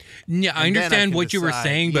roll. Yeah, I understand what you were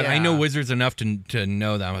saying, but I know Wizards enough to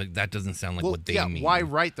know that. I'm like, that doesn't sound like what they mean. Why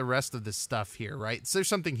write the rest of this stuff here, right? So there's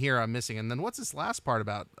something here I'm missing. And then what's this last part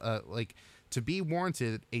about? To be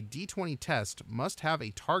warranted, a D20 test must have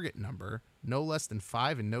a target number no less than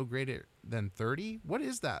 5 and no greater than 30. What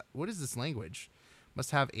is that? What is this language?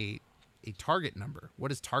 Must have a target number.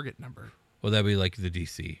 What is target number? Well, that'd be like the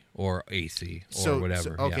DC or AC or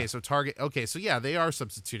whatever. So target. Okay, so yeah, they are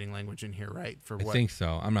substituting language in here, right? For what? I think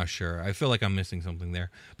so. I'm not sure. I feel like I'm missing something there.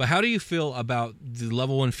 But how do you feel about the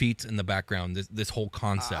level 1 feats in the background? This whole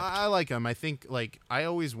concept. I like them. I think I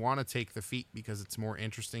always want to take the feat because it's more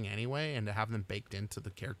interesting anyway, and to have them baked into the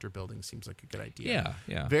character building seems like a good idea.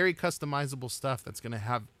 Yeah. Very customizable stuff that's going to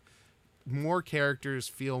have more characters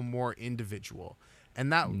feel more individual.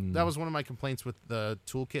 And that was one of my complaints with the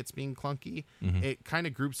toolkits being clunky. Mm-hmm. It kind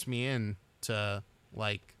of groups me in to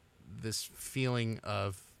like this feeling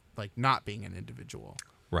of like not being an individual.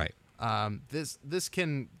 Right. This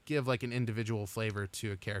can give like an individual flavor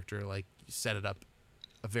to a character. Like you set it up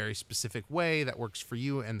a very specific way that works for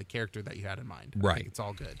you and the character that you had in mind. Right. I think it's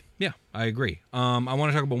all good. Yeah, I agree. I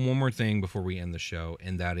want to talk about one more thing before we end the show,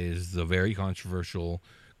 and that is the very controversial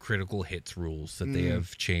critical hits rules that they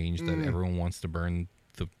have changed that everyone wants to burn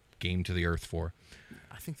the game to the earth for.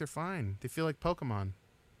 I think they're fine. They feel like Pokemon.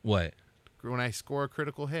 What? When I score a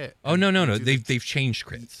critical hit. Oh, no. They've changed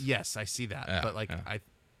crits. Yes, I see that. Yeah, but like, yeah. I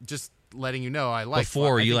just letting you know, I like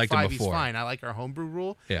Before, I you think liked them 5e's before. fine. I like our homebrew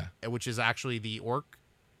rule. Yeah. Which is actually the orc.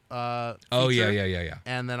 Oh feature. yeah.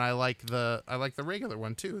 And then I like the regular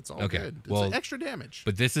one too. It's all Okay, good. It's well, like extra damage.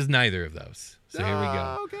 But this is neither of those. So here we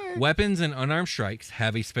go. Okay. Weapons and unarmed strikes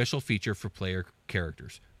have a special feature for player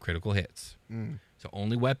characters: critical hits. So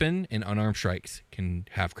only weapon and unarmed strikes can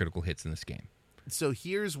have critical hits in this game. So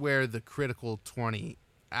here's where the critical 20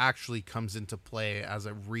 actually comes into play as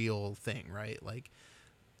a real thing, right? Like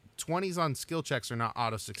 20s on skill checks are not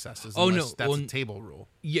auto successes. Oh, unless no. that's Well, a table rule.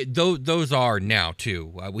 Yeah, those are now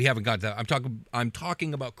too. We haven't got that. I'm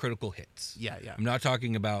talking about critical hits. Yeah. I'm not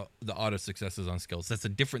talking about the auto successes on skills. That's a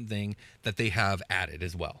different thing that they have added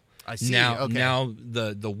as well. I see. Now, Okay. now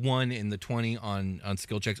the 1 and the 20 on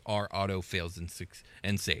skill checks are auto fails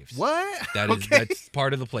and saves. What? That's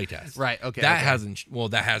part of the playtest. Right. Okay. That okay. hasn't. Well,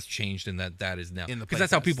 that has changed, and that is now In the because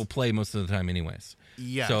that's how playtest. people play most of the time, anyways.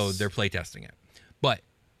 Yes. So they're playtesting it, but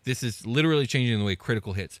this is literally changing the way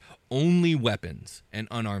critical hits. Only weapons and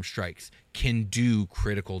unarmed strikes can do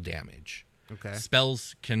critical damage. Okay.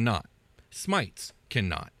 Spells cannot. Smites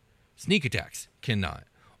cannot. Sneak attacks cannot.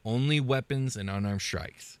 Only weapons and unarmed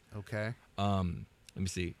strikes. Okay. Let me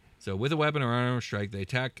see. So with a weapon or unarmed strike, the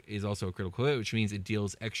attack is also a critical hit, which means it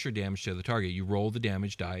deals extra damage to the target. You roll the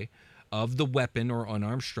damage die of the weapon or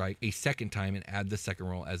unarmed strike a second time and add the second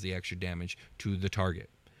roll as the extra damage to the target.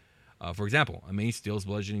 For example, a mace deals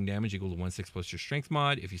bludgeoning damage equal to 1d6 plus your strength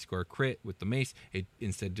mod. If you score a crit with the mace, it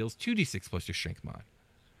instead deals 2d6 plus your strength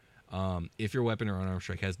mod. If your weapon or unarmed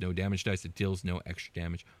strike has no damage dice, it deals no extra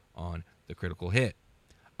damage on the critical hit.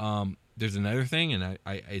 There's another thing, and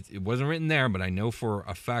it wasn't written there, but I know for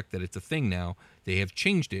a fact that it's a thing now. They have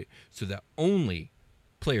changed it so that only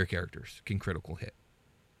player characters can critical hit.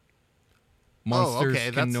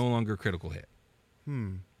 Monsters can no longer critical hit.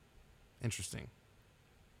 Interesting.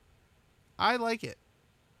 I like it.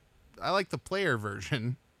 I like the player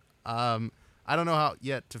version. I don't know how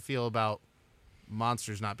yet to feel about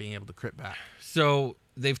monsters not being able to crit back. So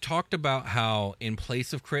they've talked about how in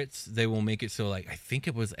place of crits, they will make it so, like, I think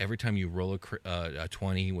it was every time you roll a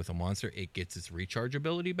 20 with a monster, it gets its recharge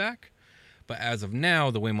ability back. But as of now,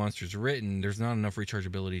 the way monsters are written, there's not enough recharge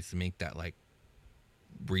abilities to make that, like,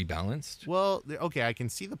 rebalanced. Well, okay, I can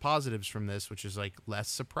see the positives from this, which is like less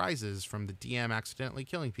surprises from the DM accidentally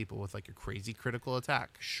killing people with like a crazy critical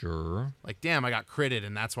attack. Sure. Like, damn, I got critted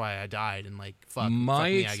and that's why I died, and like, fuck. My fuck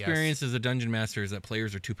me, experience as a dungeon master is that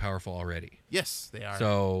players are too powerful already. Yes, they are.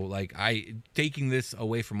 So, like, taking this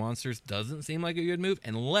away from monsters doesn't seem like a good move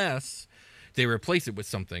unless they replace it with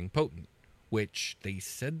something potent, which they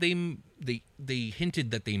said they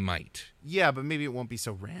hinted that they might. Yeah, but maybe it won't be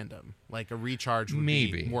so random. Like a recharge would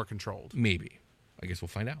be more controlled. Maybe. I guess we'll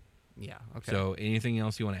find out. Yeah. Okay. So, anything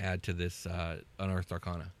else you want to add to this Unearthed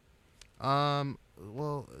Arcana?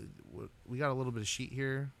 Well, we got a little bit of sheet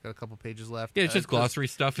here. Got a couple pages left. Yeah, it's just glossary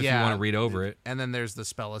stuff if you want to read over it. And then there's the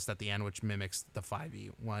spell list at the end, which mimics the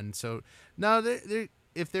 5e one. So, no, it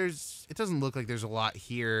doesn't look like there's a lot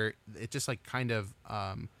here. It just like kind of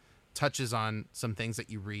touches on some things that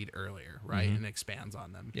you read earlier, right, and expands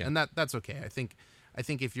on them. Yeah. And that's okay. I think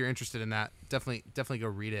if you're interested in that, definitely go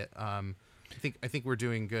read it. I think we're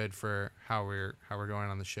doing good for how we're going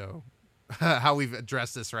on the show. How we've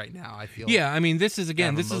addressed this right now, I feel. Yeah, I mean, this is a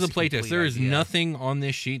playtest. There is idea. nothing on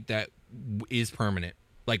this sheet that is permanent.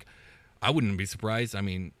 Like, I wouldn't be surprised. I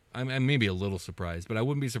mean, I'm maybe a little surprised, but I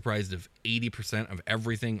wouldn't be surprised if 80% of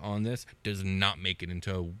everything on this does not make it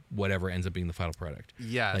into whatever ends up being the final product.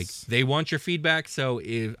 Yes. Like, they want your feedback, so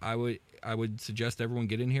if I would suggest everyone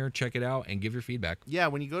get in here, check it out, and give your feedback. Yeah,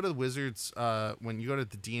 when you go to the Wizards, when you go to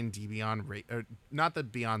the D&D Beyond, not the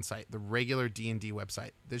Beyond site, the regular D&D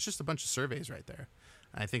website, there's just a bunch of surveys right there.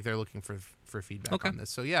 I think they're looking for feedback on this.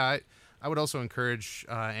 So yeah, I would also encourage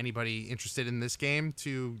anybody interested in this game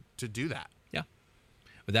to do that. Yeah.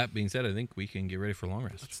 With that being said, I think we can get ready for a long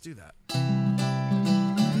rest. Let's do that.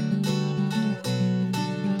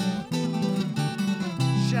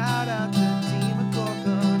 Shout out to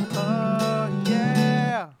Demogorgon. Oh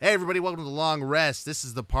yeah. Hey everybody, welcome to the long rest. This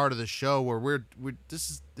is the part of the show where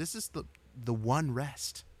this is the one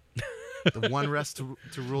rest. The one rest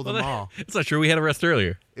to rule them all. It's not true. We had a rest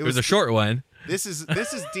earlier. It was a short one. This is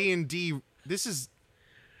D&D. This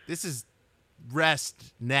is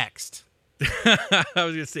rest next. I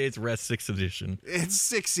was gonna say it's Rest 6th edition. It's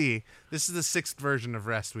 6E. This is the 6th version of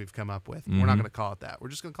Rest we've come up with. We're not going to call it that. We're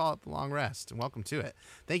just going to call it the Long Rest, and welcome to it.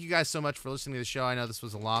 Thank you guys so much for listening to the show. I know this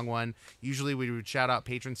was a long one. Usually we would shout out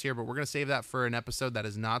patrons here, but we're going to save that for an episode that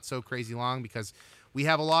is not so crazy long because we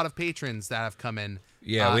have a lot of patrons that have come in.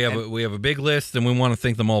 Yeah, we have a big list, and we want to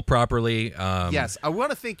thank them all properly. Yes, I want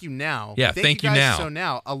to thank you now. Yeah, thank you now. So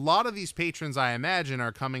now, a lot of these patrons, I imagine,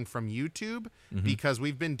 are coming from YouTube because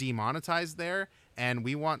we've been demonetized there, and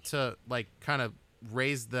we want to kind of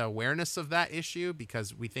raise the awareness of that issue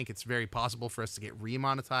because we think it's very possible for us to get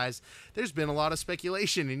remonetized. There's been a lot of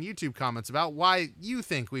speculation in YouTube comments about why you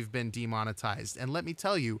think we've been demonetized. And let me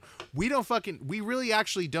tell you, we really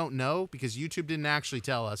actually don't know because YouTube didn't actually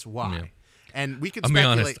tell us why. Yeah. And we could speculate.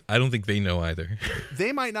 I'll be honest, I don't think they know either.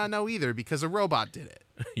 They might not know either because a robot did it.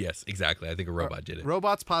 Yes, exactly. I think a robot did it.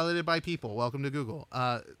 Robots piloted by people. Welcome to Google.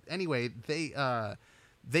 Anyway,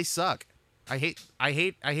 they suck. I hate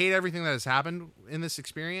everything that has happened in this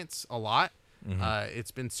experience a lot.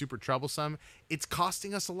 It's been super troublesome. It's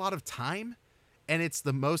costing us a lot of time, and it's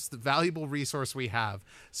the most valuable resource we have.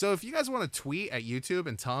 So if you guys want to tweet at YouTube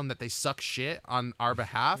and tell them that they suck shit on our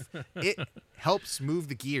behalf, it helps move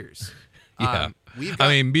the gears. Yeah.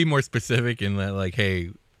 Be more specific in that, hey,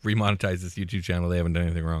 remonetize this YouTube channel. They haven't done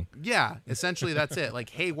anything wrong. Yeah, essentially that's it.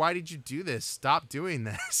 Hey, why did you do this? Stop doing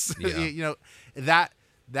this. Yeah.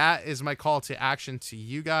 That is my call to action to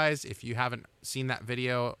you guys. If you haven't seen that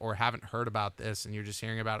video or haven't heard about this and you're just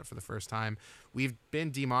hearing about it for the first time, we've been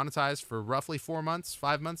demonetized for roughly 4 months,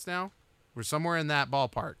 5 months now. We're somewhere in that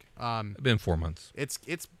ballpark. It's been 4 months. It's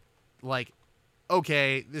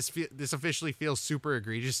okay, this officially feels super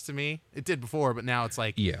egregious to me. It did before, but now it's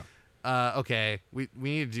okay, we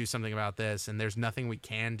need to do something about this, and there's nothing we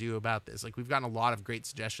can do about this. We've gotten a lot of great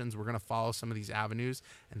suggestions. We're going to follow some of these avenues,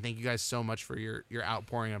 and thank you guys so much for your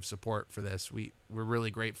outpouring of support for this. We're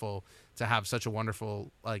really grateful to have such a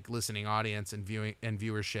wonderful listening audience and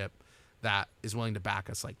viewership that is willing to back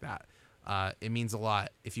us like that. It means a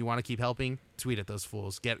lot. If you want to keep helping, tweet at those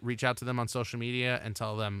fools. Reach out to them on social media and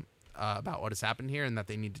tell them about what has happened here and that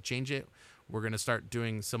they need to change it. We're going to start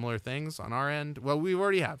doing similar things on our end. Well, we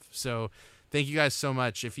already have. So thank you guys so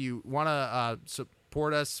much. If you want to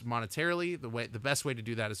support us monetarily, the best way to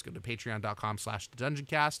do that is go to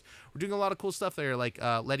patreon.com/thedungeoncast. We're doing a lot of cool stuff there,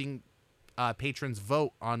 letting patrons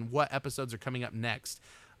vote on what episodes are coming up next.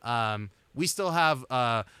 We still have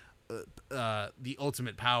the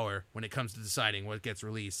ultimate power when it comes to deciding what gets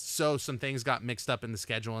released. So some things got mixed up in the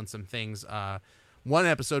schedule and some things, one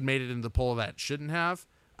episode made it into the poll that shouldn't have.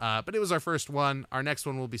 But it was our first one. Our next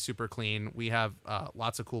one will be super clean. We have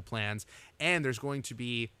lots of cool plans. And there's going to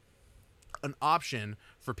be an option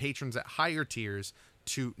for patrons at higher tiers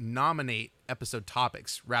to nominate episode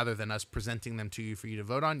topics rather than us presenting them to you for you to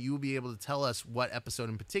vote on. You will be able to tell us what episode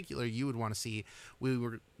in particular you would want to see. We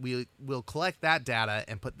will collect that data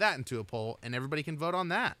and put that into a poll, and everybody can vote on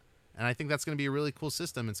that. And I think that's going to be a really cool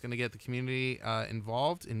system. It's going to get the community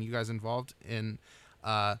involved and you guys involved in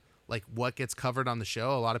what gets covered on the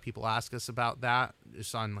show. A lot of people ask us about that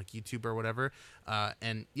just on YouTube or whatever.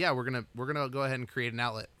 And yeah, we're gonna go ahead and create an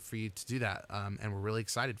outlet for you to do that. And we're really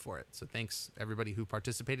excited for it. So thanks everybody who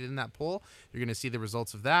participated in that poll. You're gonna see the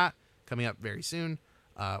results of that coming up very soon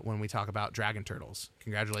when we talk about Dragon Turtles.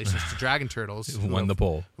 Congratulations to Dragon Turtles who've won the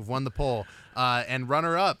poll. And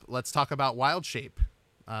runner up. Let's talk about Wild Shape.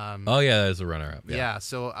 There's a runner up. Yeah.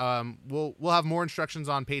 So we'll have more instructions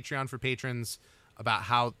on Patreon for patrons about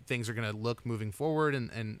how things are going to look moving forward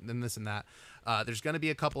and this and that. There's going to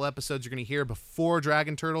be a couple episodes you're going to hear before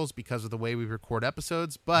Dragon Turtles because of the way we record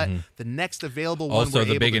episodes, but the next available one also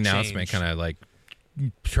the big announcement kind of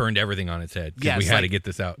turned everything on its head. Yes, we had to get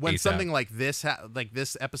this out when ASAP. something like this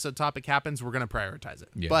this episode topic happens, we're going to prioritize it.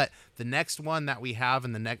 Yeah. But the next one that we have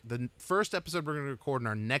in the first episode we're going to record in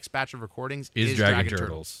our next batch of recordings is Dragon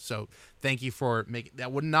Turtles. So thank you for making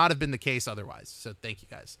that. Would not have been the case otherwise. So thank you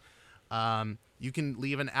guys. You can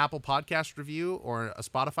leave an Apple Podcast review or a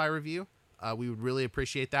Spotify review. We would really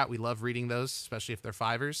appreciate that. We love reading those, especially if they're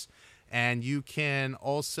fivers. And you can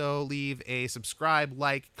also leave a subscribe,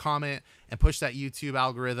 comment, and push that YouTube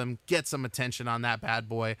algorithm. Get some attention on that bad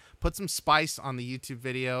boy. Put some spice on the YouTube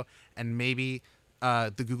video, and maybe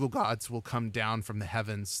the Google gods will come down from the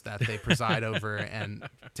heavens that they preside over and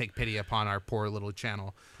take pity upon our poor little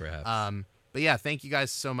channel. Perhaps. But yeah, thank you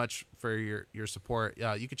guys so much for your support.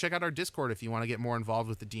 You can check out our Discord if you want to get more involved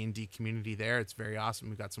with the D&D community there. It's very awesome.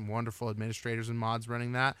 We've got some wonderful administrators and mods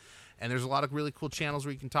running that. And there's a lot of really cool channels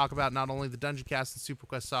where you can talk about not only the Dungeon Cast and Super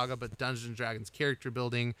Quest Saga, but Dungeons & Dragons character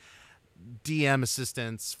building, DM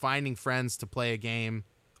assistance, finding friends to play a game.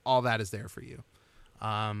 All that is there for you.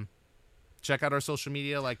 check out our social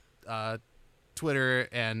media like Twitter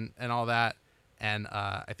and all that. And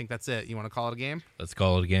I think that's it. You want to call it a game? Let's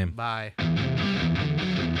call it a game. Bye.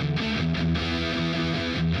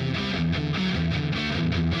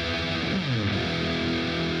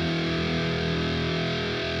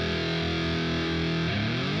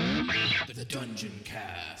 The Dungeon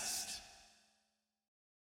Cast.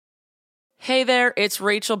 Hey there, it's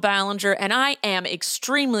Rachel Ballinger, and I am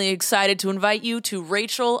extremely excited to invite you to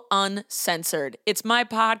Rachel Uncensored. It's my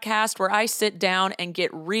podcast where I sit down and get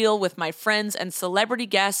real with my friends and celebrity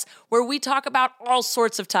guests, where we talk about all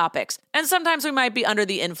sorts of topics. And sometimes we might be under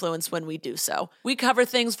the influence when we do so. We cover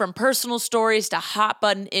things from personal stories to hot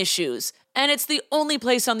button issues. And it's the only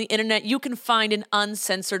place on the internet you can find an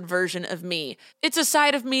uncensored version of me. It's a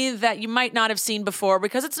side of me that you might not have seen before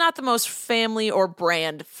because it's not the most family or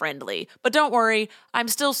brand friendly. But don't worry, I'm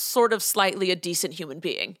still sort of slightly a decent human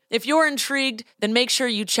being. If you're intrigued, then make sure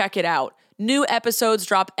you check it out. New episodes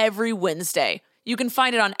drop every Wednesday. You can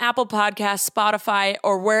find it on Apple Podcasts, Spotify,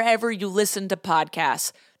 or wherever you listen to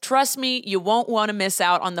podcasts. Trust me, you won't want to miss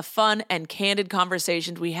out on the fun and candid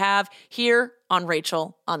conversations we have here on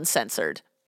Rachel Uncensored.